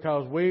sin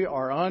because we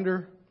are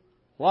under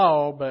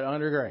law, but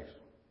under grace?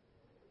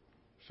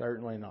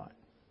 Certainly not.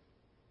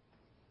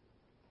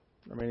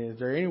 I mean, is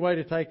there any way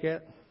to take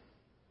that?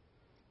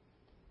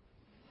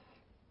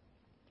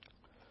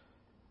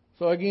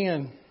 So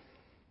again,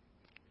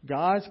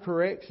 God's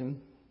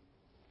correction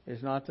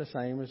is not the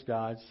same as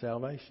God's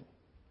salvation.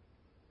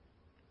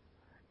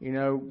 You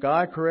know,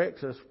 God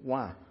corrects us.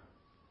 Why?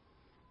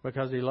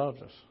 Because He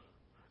loves us.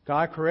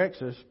 God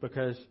corrects us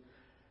because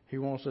He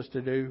wants us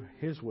to do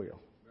His will.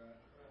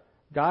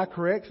 God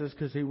corrects us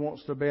because He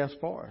wants the best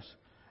for us.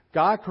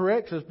 God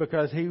corrects us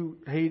because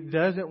He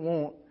doesn't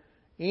want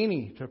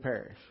any to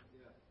perish.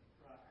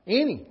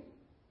 Any.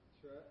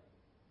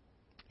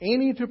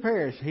 Any to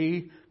perish.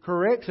 He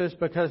corrects us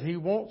because He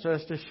wants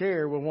us to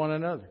share with one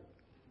another.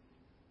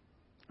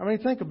 I mean,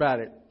 think about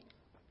it.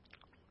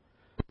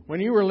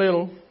 When you were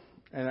little,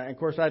 and of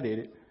course I did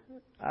it,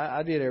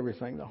 I did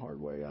everything the hard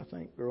way, I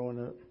think,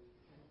 growing up.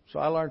 So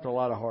I learned a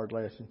lot of hard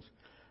lessons,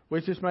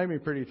 which just made me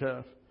pretty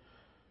tough.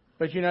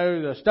 But you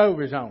know, the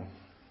stove is on.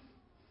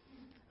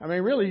 I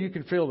mean, really, you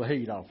can feel the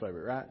heat off of it,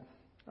 right?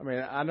 I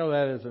mean, I know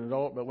that as an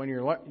adult, but when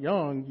you're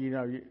young, you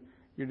know,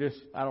 you're just,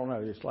 I don't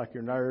know, it's like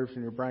your nerves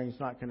and your brain's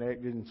not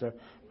connected. And so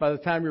by the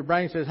time your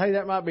brain says, hey,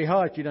 that might be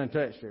hot, you done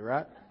touched it,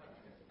 right?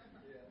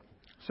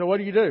 So what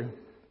do?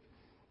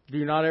 Do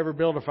you not ever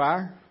build a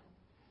fire?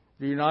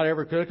 Do you not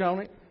ever cook on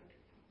it?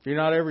 Do you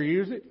not ever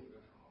use it?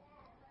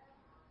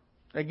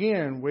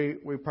 Again,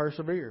 we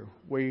persevere.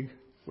 We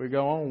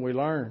go on. We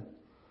learn.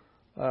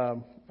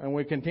 And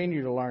we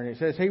continue to learn. It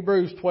says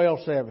Hebrews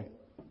 12:7.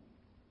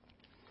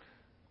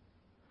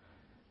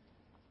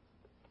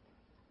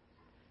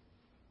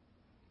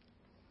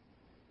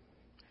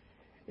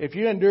 If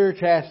you endure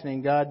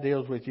chastening, God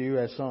deals with you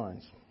as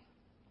sons.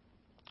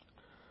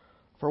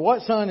 For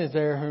what son is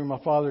there whom a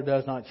father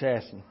does not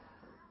chasten?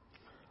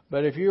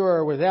 But if you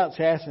are without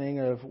chastening,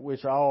 of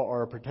which all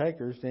are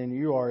partakers, then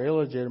you are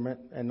illegitimate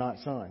and not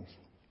sons.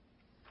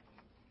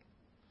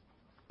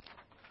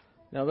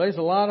 Now, there's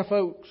a lot of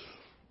folks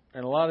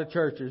and a lot of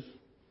churches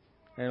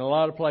and a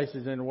lot of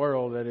places in the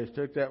world that has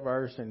took that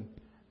verse and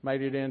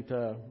made it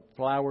into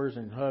flowers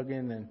and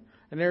hugging, and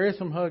there is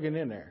some hugging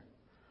in there.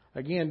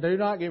 Again, do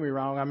not get me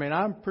wrong. I mean,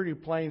 I'm pretty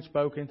plain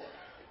spoken.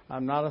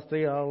 I'm not a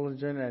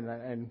theologian,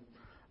 and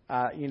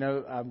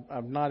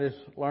I'm not as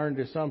learned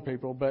as some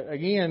people. But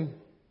again,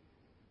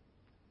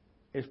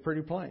 it's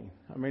pretty plain.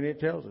 I mean, it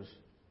tells us.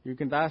 You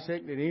can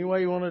dissect it any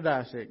way you want to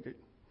dissect it.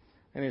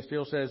 And it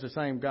still says the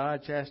same.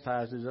 God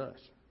chastises us.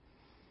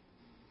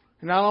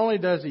 And not only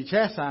does He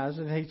chastise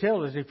us, He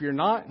tells us if you're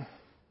not,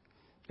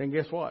 then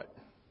guess what?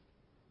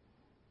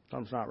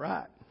 Something's not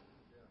right.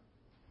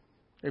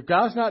 If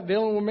God's not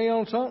dealing with me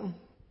on something,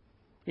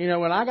 you know,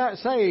 when I got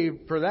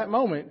saved, for that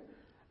moment,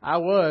 I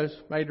was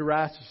made the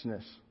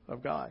righteousness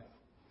of God.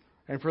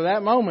 And for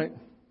that moment,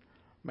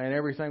 man,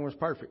 everything was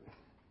perfect.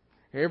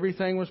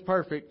 Everything was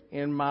perfect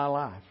in my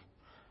life.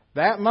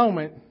 That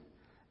moment,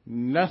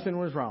 nothing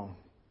was wrong.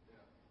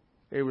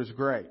 It was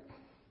great.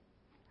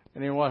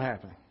 And then what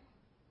happened?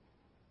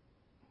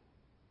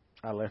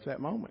 I left that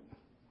moment.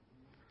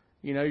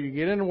 You know, you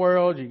get in the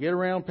world, you get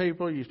around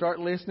people, you start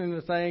listening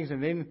to things,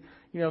 and then,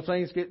 you know,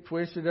 things get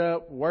twisted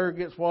up, word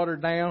gets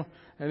watered down,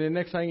 and then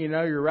next thing you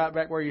know, you're right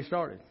back where you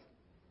started.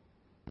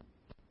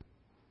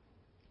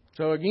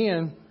 So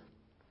again,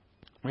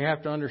 we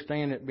have to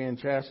understand it being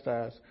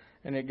chastised,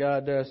 and that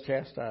God does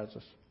chastise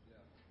us.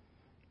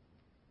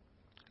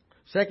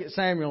 2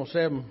 Samuel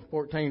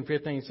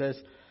 7:14-15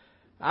 says,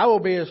 I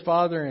will be his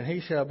father, and he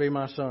shall be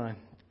my son.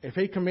 If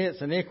he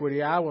commits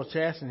iniquity, I will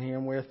chasten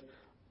him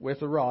with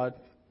the rod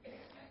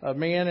of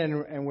men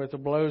and with the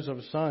blows of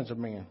the sons of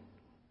men.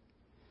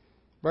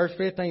 Verse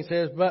 15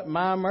 says, but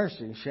my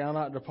mercy shall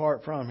not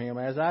depart from him,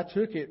 as I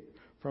took it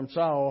from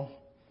Saul,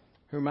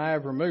 whom I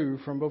have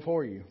removed from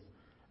before you.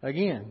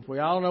 Again, we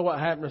all know what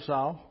happened to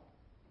Saul.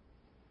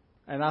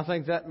 And I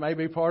think that may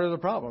be part of the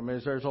problem,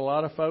 is there's a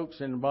lot of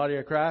folks in the body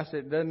of Christ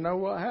that doesn't know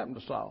what happened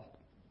to Saul.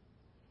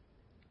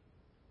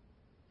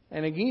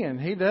 And again,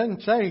 he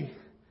doesn't say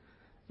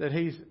that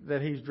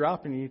he's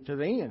dropping you to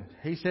the end.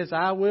 He says,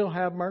 I will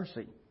have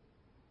mercy.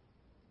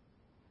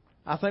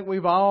 I think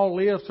we've all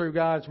lived through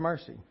God's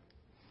mercy.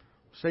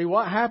 See,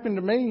 what happened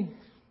to me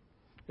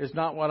is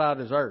not what I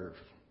deserve.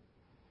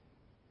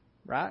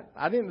 Right?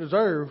 I didn't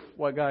deserve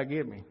what God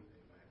gave me.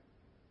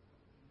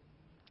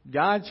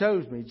 God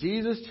chose me.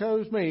 Jesus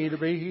chose me to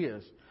be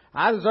His.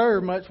 I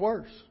deserve much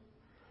worse.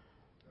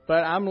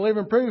 But I'm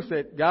living proof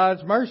that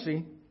God's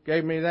mercy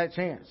gave me that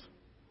chance.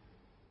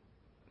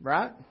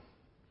 Right?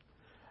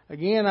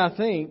 Again, I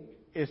think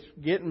it's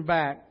getting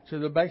back to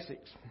the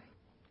basics.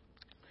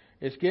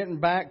 It's getting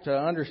back to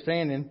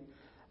understanding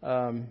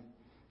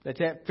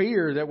that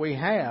fear that we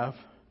have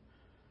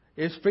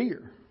is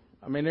fear.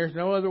 I mean, there's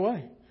no other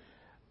way.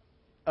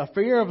 A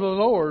fear of the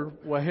Lord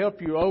will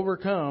help you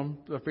overcome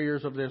the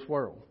fears of this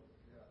world.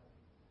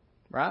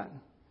 Right?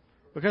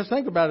 Because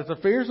think about it. The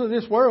fears of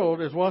this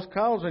world is what's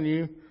causing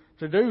you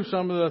to do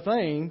some of the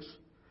things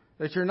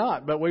that you're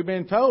not. But we've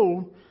been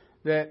told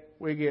that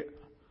we get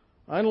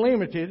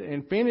unlimited,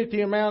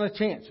 infinity amount of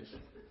chances.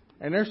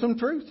 And there's some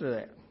truth to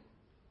that.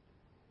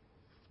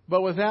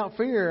 But without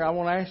fear, I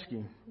want to ask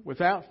you,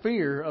 without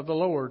fear of the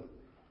Lord,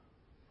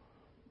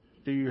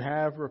 do you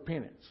have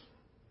repentance?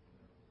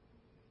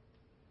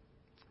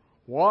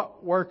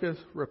 What worketh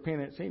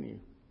repentance in you?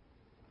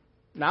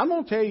 Now, I'm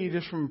going to tell you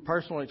just from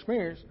personal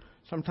experience,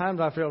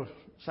 sometimes I feel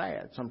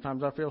sad.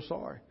 Sometimes I feel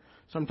sorry.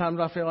 Sometimes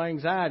I feel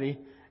anxiety,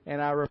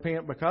 and I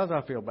repent because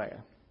I feel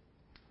bad.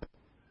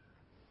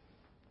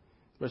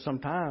 But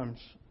sometimes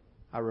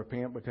I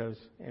repent because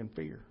in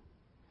fear.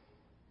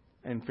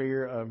 And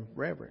fear of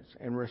reverence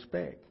and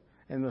respect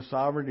and the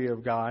sovereignty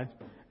of God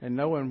and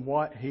knowing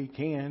what He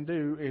can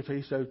do if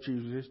He so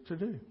chooses to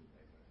do.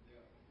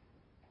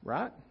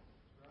 Right?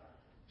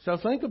 So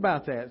think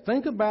about that.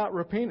 Think about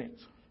repentance.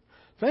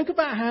 Think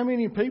about how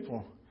many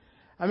people.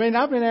 I mean,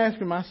 I've been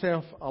asking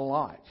myself a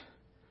lot.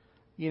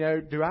 You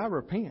know, do I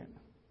repent?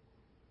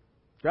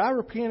 Do I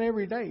repent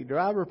every day? Do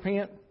I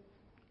repent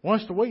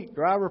once a week?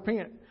 Do I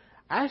repent?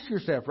 Ask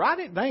yourself. Write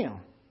it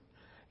down.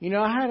 You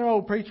know, I had an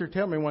old preacher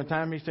tell me one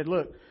time, he said,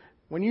 look,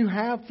 when you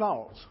have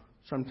thoughts,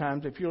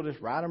 sometimes if you'll just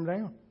write them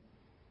down,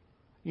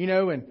 you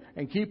know,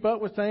 and keep up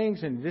with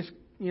things and just,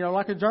 you know,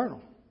 like a journal.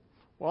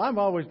 Well, I've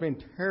always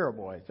been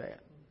terrible at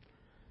that.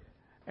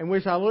 And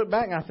which I look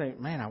back and I think,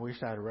 man, I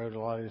wish I'd wrote a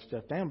lot of this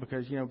stuff down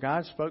because, you know,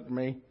 God spoke to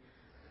me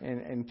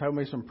and told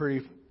me some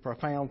pretty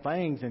profound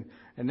things. And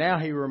now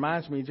He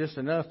reminds me just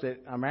enough that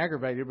I'm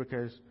aggravated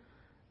because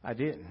I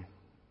didn't.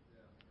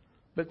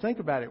 But think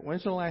about it.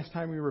 When's the last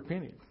time you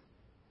repented?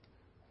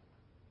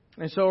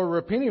 And so a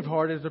repentive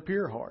heart is a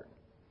pure heart.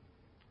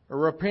 A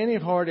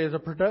repentive heart is a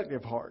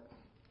productive heart.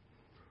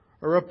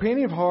 A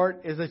repentive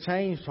heart is a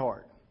changed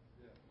heart.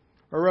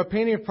 A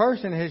repentive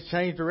person has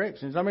changed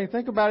directions. I mean,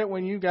 think about it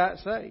when you got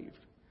saved.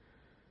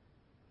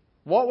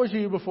 What was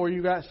you before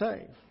you got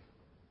saved?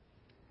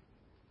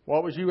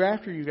 What was you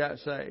after you got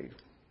saved?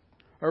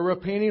 A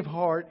repentive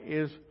heart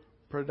is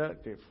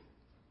productive.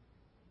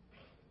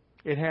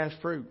 It has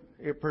fruit.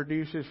 It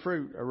produces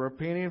fruit. A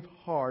repentive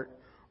heart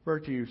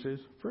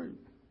produces fruit.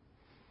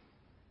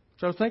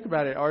 So think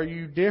about it. Are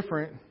you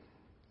different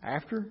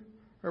after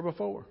or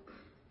before?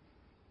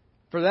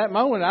 For that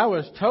moment, I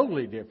was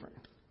totally different.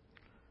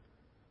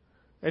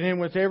 And then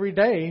with every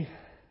day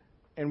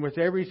and with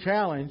every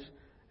challenge,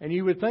 and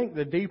you would think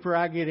the deeper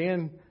I get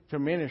into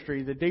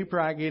ministry, the deeper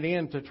I get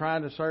into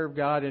trying to serve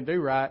God and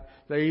do right,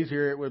 the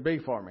easier it would be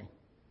for me.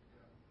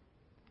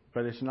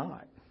 But it's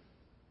not.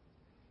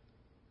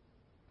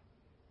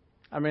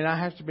 I mean, I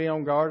have to be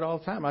on guard all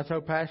the time. I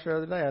told Pastor the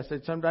other day, I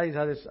said, some days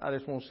I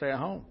just want to stay at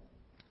home.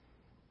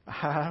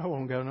 I don't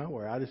want to go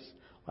nowhere. I just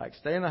like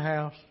stay in the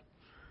house,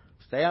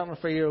 stay out in the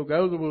field,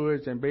 go to the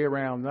woods, and be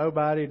around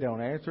nobody.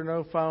 Don't answer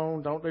no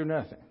phone. Don't do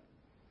nothing.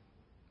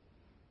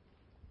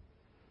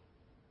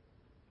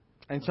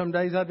 And some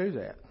days I do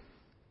that.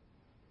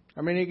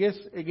 I mean,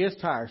 it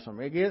gets tiresome.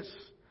 It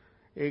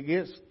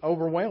gets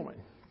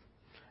overwhelming.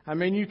 I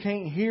mean, you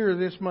can't hear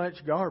this much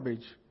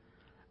garbage,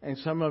 and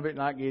some of it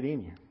not get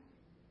in you.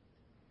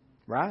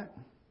 Right?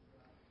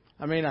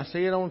 I mean, I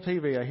see it on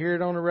TV. I hear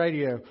it on the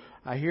radio.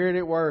 I hear it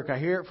at work. I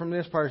hear it from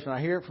this person. I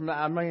hear it from that.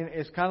 I mean,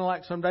 it's kind of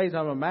like some days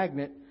I'm a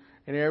magnet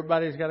and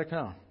everybody's got to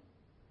come.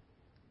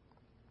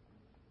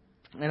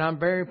 And I'm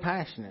very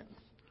passionate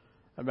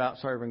about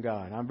serving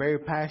God. I'm very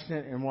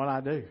passionate in what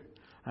I do.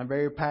 I'm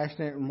very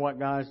passionate in what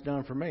God's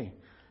done for me.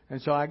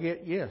 And so I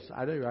get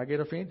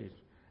offended.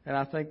 And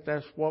I think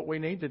that's what we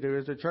need to do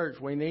as a church.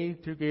 We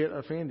need to get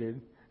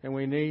offended and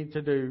we need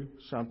to do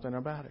something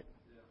about it.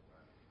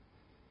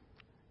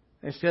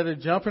 Instead of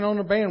jumping on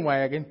the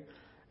bandwagon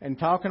and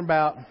talking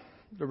about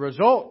the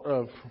result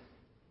of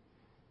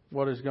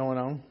what is going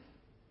on,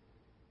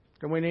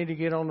 then we need to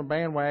get on the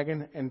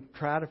bandwagon and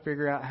try to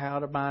figure out how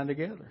to bind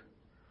together.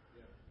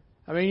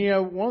 I mean, you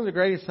know, one of the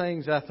greatest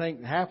things I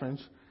think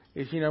happens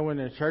is, you know, when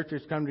the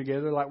churches come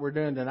together like we're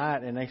doing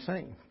tonight and they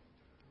sing.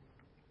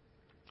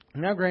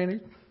 Now,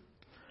 granted,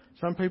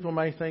 some people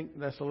may think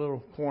that's a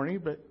little corny,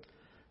 but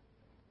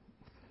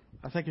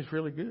I think it's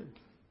really good.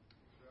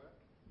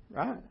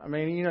 Right? I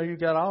mean, you know,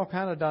 you've got all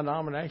kind of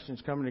denominations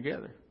coming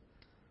together.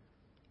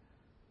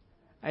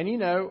 And, you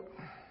know,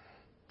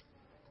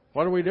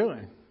 what are we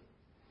doing?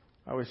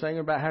 Are we singing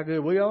about how good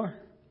we are?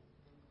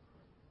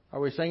 Are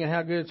we singing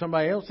how good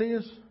somebody else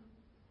is?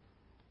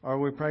 Or are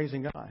we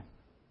praising God?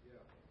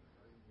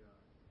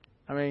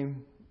 I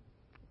mean,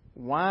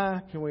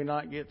 why can we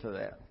not get to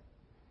that?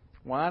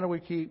 Why do we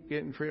keep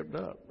getting tripped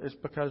up? It's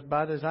because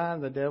by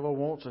design the devil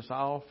wants us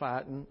all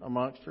fighting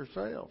amongst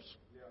ourselves.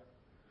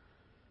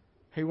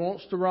 He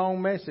wants the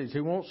wrong message.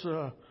 He wants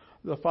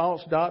the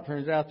false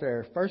doctrines out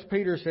there. 1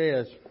 Peter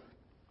says,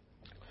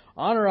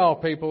 honor all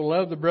people,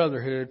 love the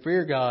brotherhood,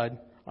 fear God,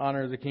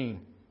 honor the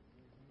king.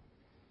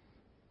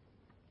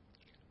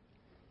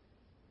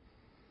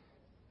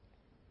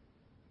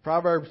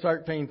 Proverbs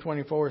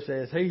 13:24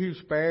 says, he who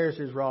spares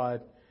his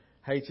rod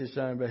hates his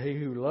son, but he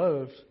who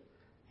loves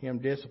him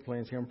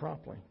disciplines him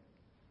promptly.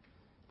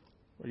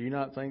 Well, do you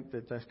not think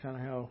that that's kind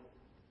of how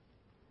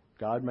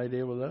God may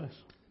deal with us?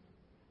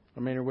 I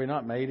mean, are we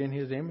not made in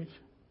His image?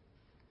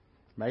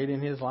 Made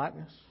in His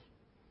likeness?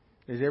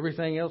 Is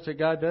everything else that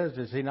God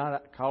does He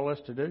not call us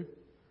to do?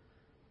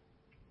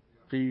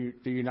 Do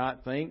you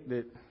not think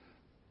that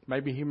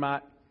maybe He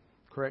might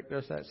correct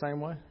us that same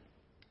way?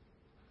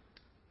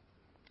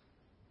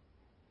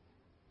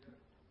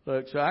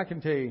 Look, so I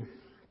can tell you,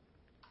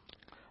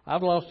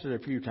 I've lost it a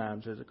few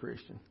times as a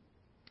Christian.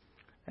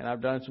 And I've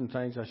done some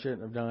things I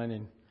shouldn't have done.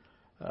 And,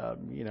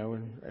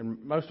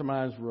 and most of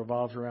mine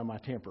revolves around my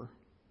temper.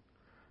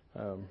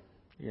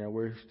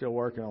 We're still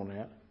working on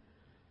that.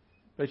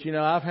 But,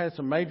 I've had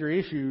some major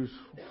issues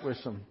with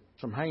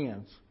some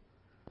hands.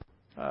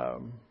 I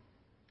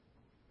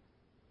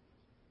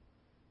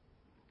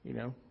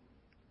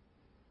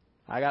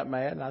got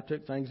mad and I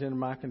took things into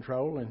my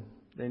control, and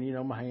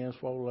then, my hands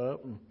swelled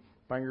up and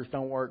fingers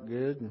don't work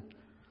good, and,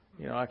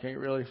 I can't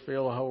really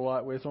feel a whole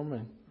lot with them.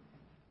 And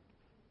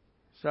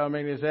so,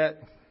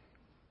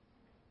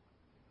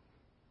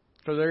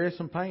 so there is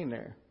some pain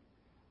there.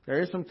 There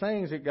is some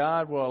things that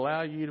God will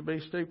allow you to be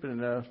stupid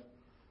enough,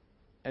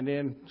 and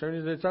then as soon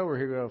as it's over,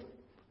 He'll go,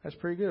 that's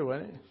pretty good,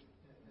 wasn't it?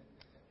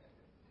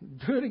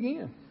 Do it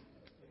again.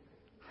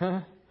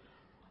 Huh?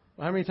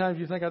 Well, how many times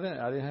do you think I did it?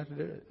 I didn't have to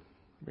do it.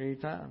 Many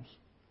times.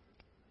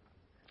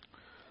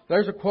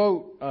 There's a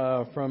quote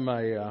from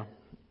and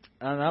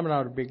I'm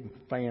not a big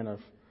fan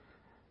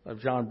of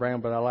John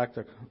Brown, but I like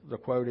the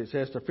quote. It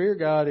says, to fear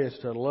God is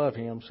to love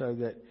Him so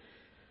that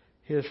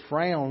His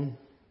frown,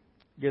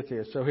 get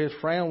this, so His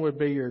frown would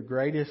be your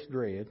greatest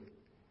dread,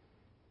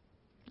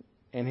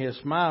 and His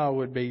smile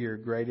would be your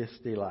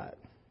greatest delight.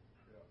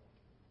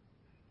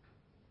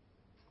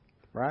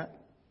 Right?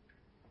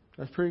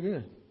 That's pretty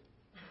good.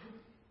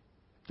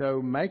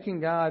 So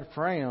making God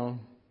frown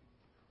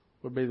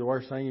would be the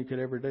worst thing you could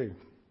ever do.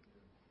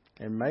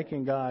 And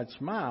making God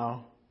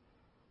smile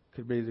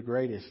could be the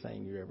greatest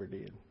thing you ever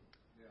did.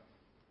 Yeah.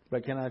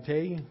 But can I tell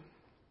you,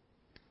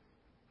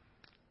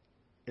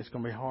 it's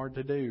going to be hard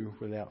to do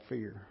without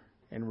fear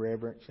and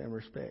reverence and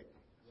respect.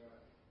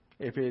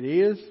 Right. If it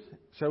is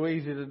so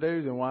easy to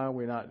do, then why are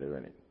we not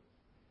doing it?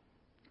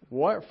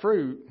 What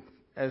fruit,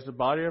 as the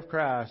body of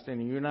Christ in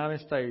the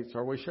United States,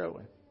 are we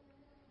showing?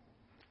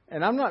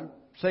 And I'm not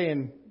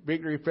saying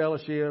Victory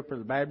Fellowship or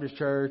the Baptist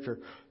Church or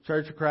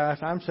Church of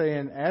Christ. I'm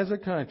saying as a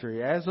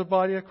country, as a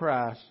body of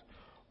Christ,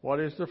 what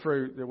is the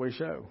fruit that we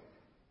show?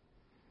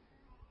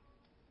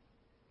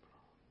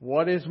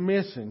 What is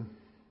missing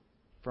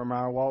from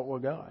our walk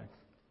with God?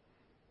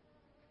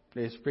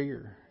 It's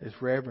fear, it's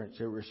reverence,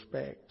 it's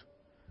respect.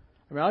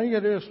 I mean, all you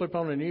got to do is flip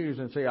on the news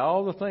and see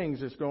all the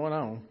things that's going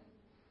on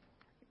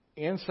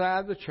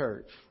inside the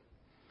church.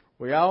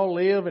 We all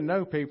live and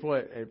know people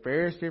at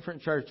various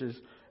different churches,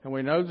 and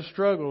we know the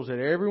struggles that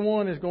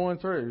everyone is going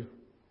through.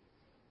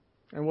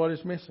 And what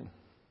is missing?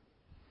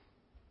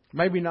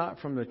 Maybe not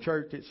from the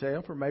church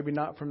itself, or maybe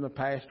not from the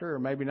pastor, or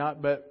maybe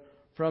not, but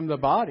from the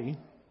body,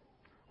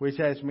 which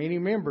has many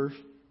members.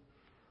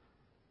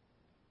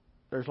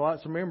 There's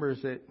lots of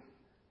members that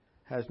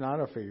has not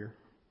a fear,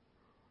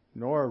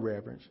 nor a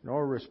reverence,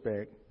 nor a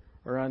respect,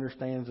 or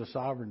understands the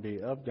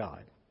sovereignty of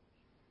God.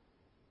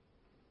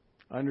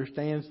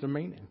 Understands the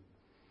meaning.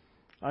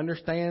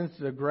 Understands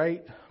the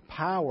great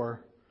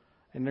power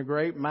and the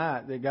great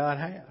might that God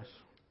has.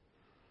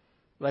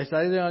 They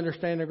say they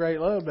understand the great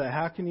love, but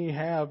how can you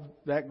have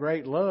that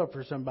great love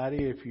for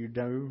somebody if you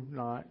do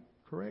not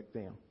correct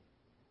them?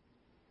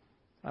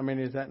 I mean,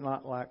 is that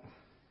not like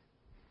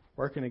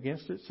working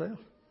against itself?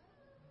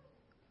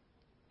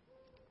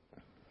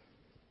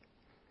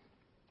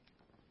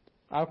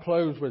 I'll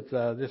close with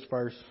this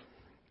verse.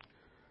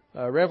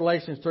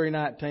 Revelation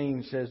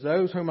 3:19 says,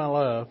 those whom I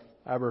love,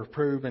 I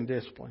reprove and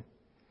discipline.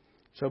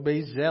 So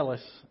be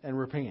zealous and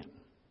repent.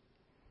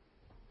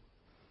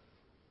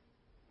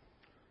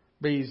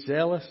 Be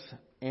zealous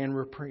and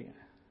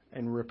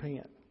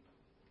repent.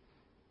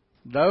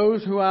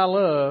 Those who I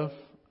love,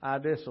 I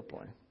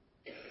discipline.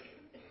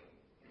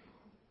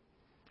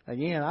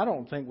 Again, I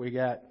don't think we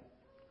got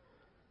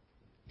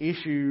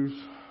issues,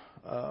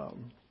 that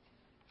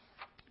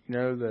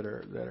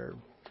are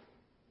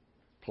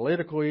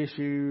political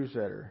issues,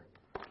 that are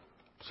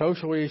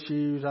social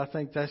issues. I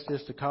think that's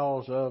just the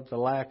cause of the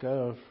lack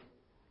of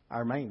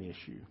our main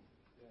issue.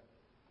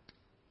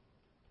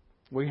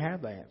 We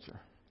have the answer.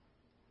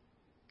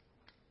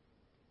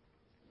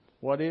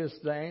 What is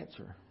the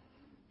answer?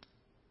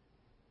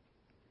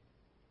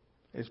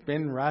 It's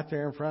been right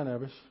there in front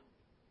of us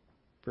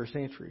for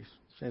centuries,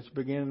 since the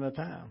beginning of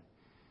time.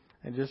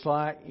 And just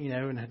like,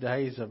 in the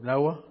days of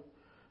Noah,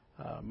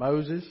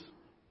 Moses,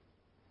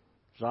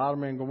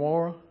 Sodom and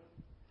Gomorrah,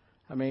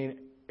 I mean,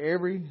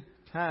 every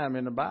time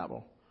in the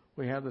Bible,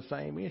 we have the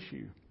same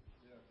issue.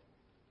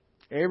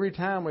 Yeah. Every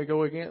time we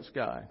go against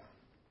God.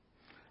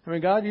 I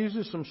mean, God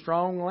uses some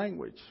strong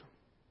language.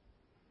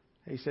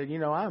 He said,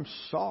 I'm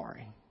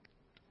sorry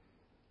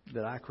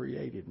that I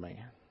created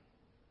man.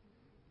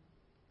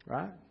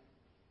 Right?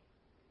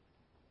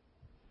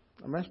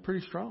 I mean, that's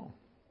pretty strong.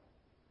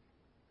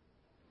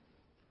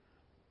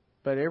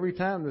 But every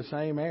time the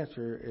same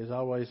answer is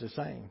always the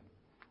same.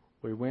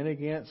 We went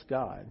against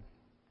God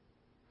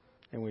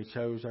and we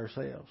chose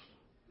ourselves.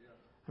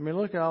 I mean,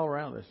 look all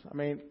around us. I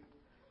mean,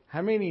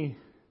 How many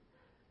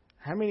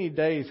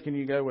days can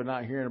you go with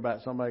not hearing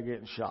about somebody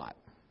getting shot?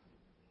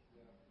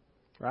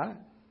 Right?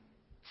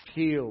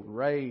 Killed,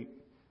 raped,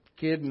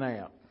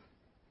 kidnapped.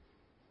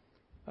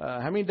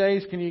 How many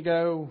days can you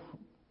go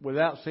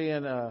without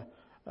seeing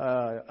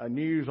a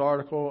news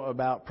article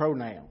about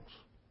pronouns?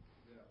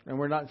 And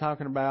we're not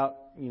talking about,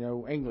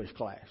 English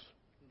class.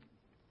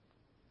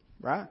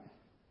 Right?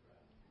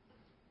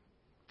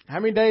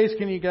 How many days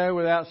can you go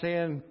without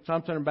seeing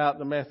something about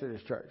the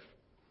Methodist Church?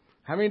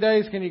 How many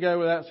days can you go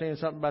without seeing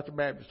something about the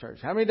Baptist Church?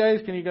 How many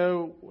days can you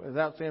go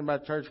without seeing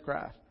about the Church of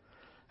Christ?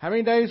 How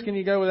many days can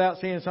you go without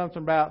seeing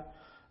something about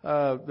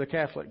the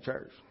Catholic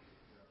Church?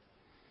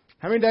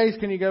 How many days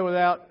can you go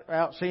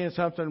without seeing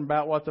something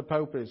about what the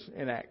Pope has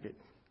enacted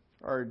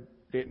or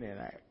didn't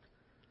enact?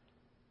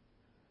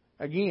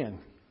 Again,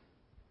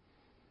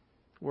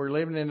 we're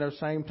living in those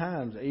same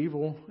times.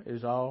 Evil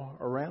is all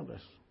around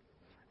us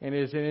and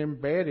is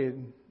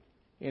embedded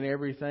in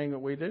everything that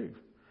we do.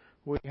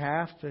 We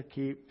have to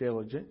keep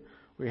diligent.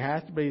 We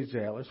have to be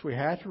zealous. We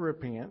have to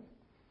repent.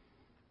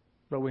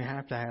 But we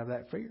have to have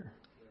that fear.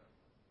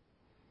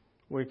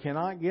 We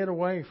cannot get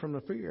away from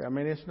the fear. I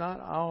mean, it's not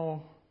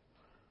all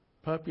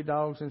puppy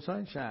dogs and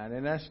sunshine.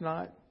 And that's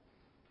not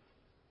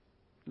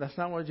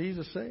what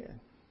Jesus said.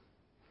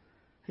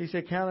 He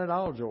said, count it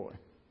all joy.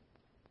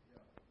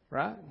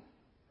 Right?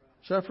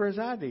 Suffer as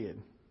I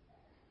did.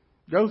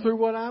 Go through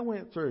what I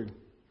went through.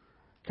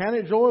 Count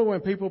it joy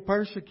when people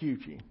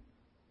persecute you.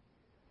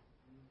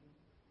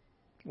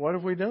 What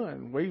have we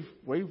done?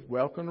 We've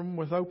welcomed them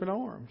with open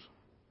arms.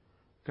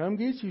 Come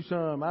get you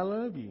some. I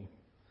love you.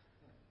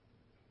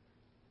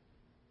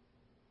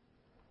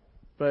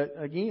 But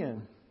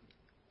again,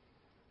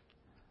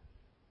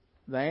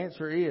 the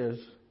answer is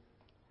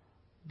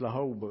the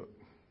whole book.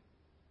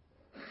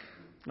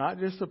 Not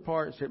just the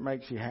parts that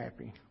makes you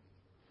happy.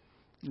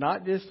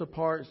 Not just the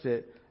parts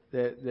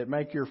that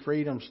make your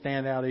freedom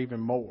stand out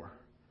even more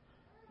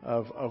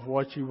of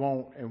what you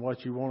want and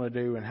what you want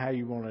to do and how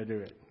you want to do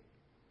it.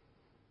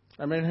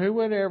 I mean, who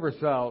would have ever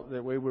thought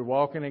that we would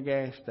walk in a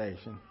gas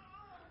station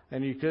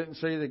and you couldn't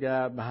see the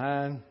guy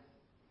behind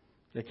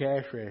the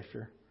cash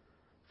register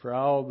for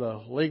all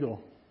the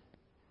legal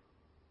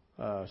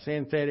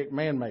synthetic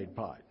man-made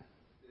pot?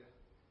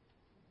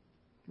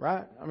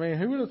 Right? I mean,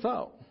 who would have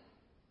thought?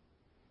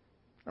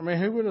 I mean,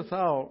 who would have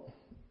thought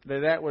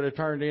that would have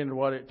turned into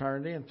what it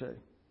turned into?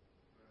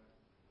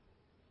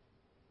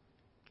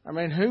 I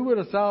mean, who would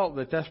have thought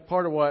that that's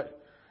part of what,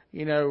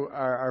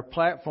 our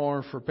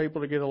platform for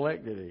people to get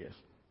elected is?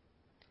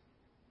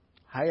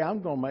 Hey,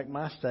 I'm going to make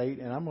my state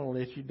and I'm going to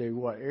let you do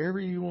whatever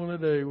you want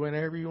to do,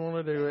 whenever you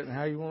want to do it, and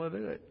how you want to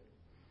do it.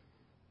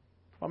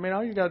 I mean,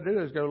 all you got to do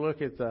is go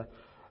look at the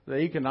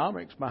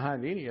economics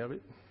behind any of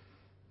it.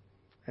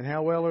 And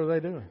how well are they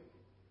doing?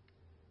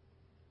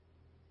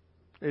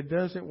 It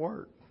doesn't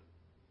work.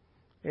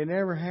 It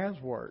never has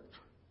worked.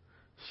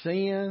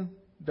 Sin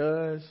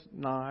does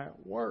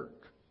not work.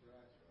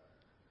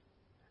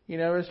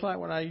 It's like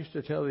when I used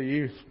to tell the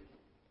youth,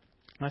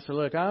 I said,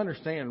 look, I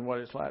understand what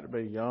it's like to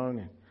be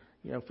young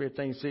and,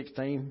 15,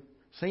 16.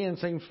 Sin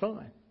seems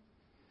fun.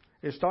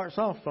 It starts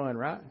off fun,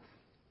 right?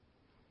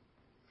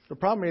 The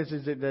problem is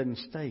it doesn't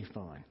stay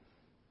fun.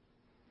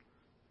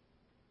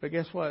 But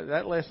guess what?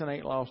 That lesson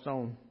ain't lost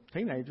on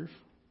teenagers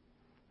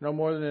no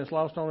more than it's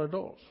lost on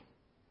adults.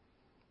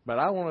 But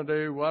I want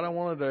to do what I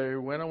want to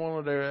do, when I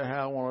want to do it,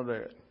 how I want to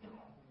do it.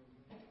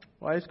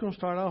 Well, it's going to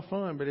start off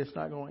fun, but it's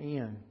not going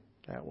to end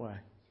that way.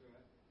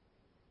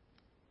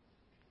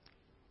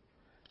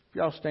 If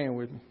y'all stand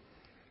with me.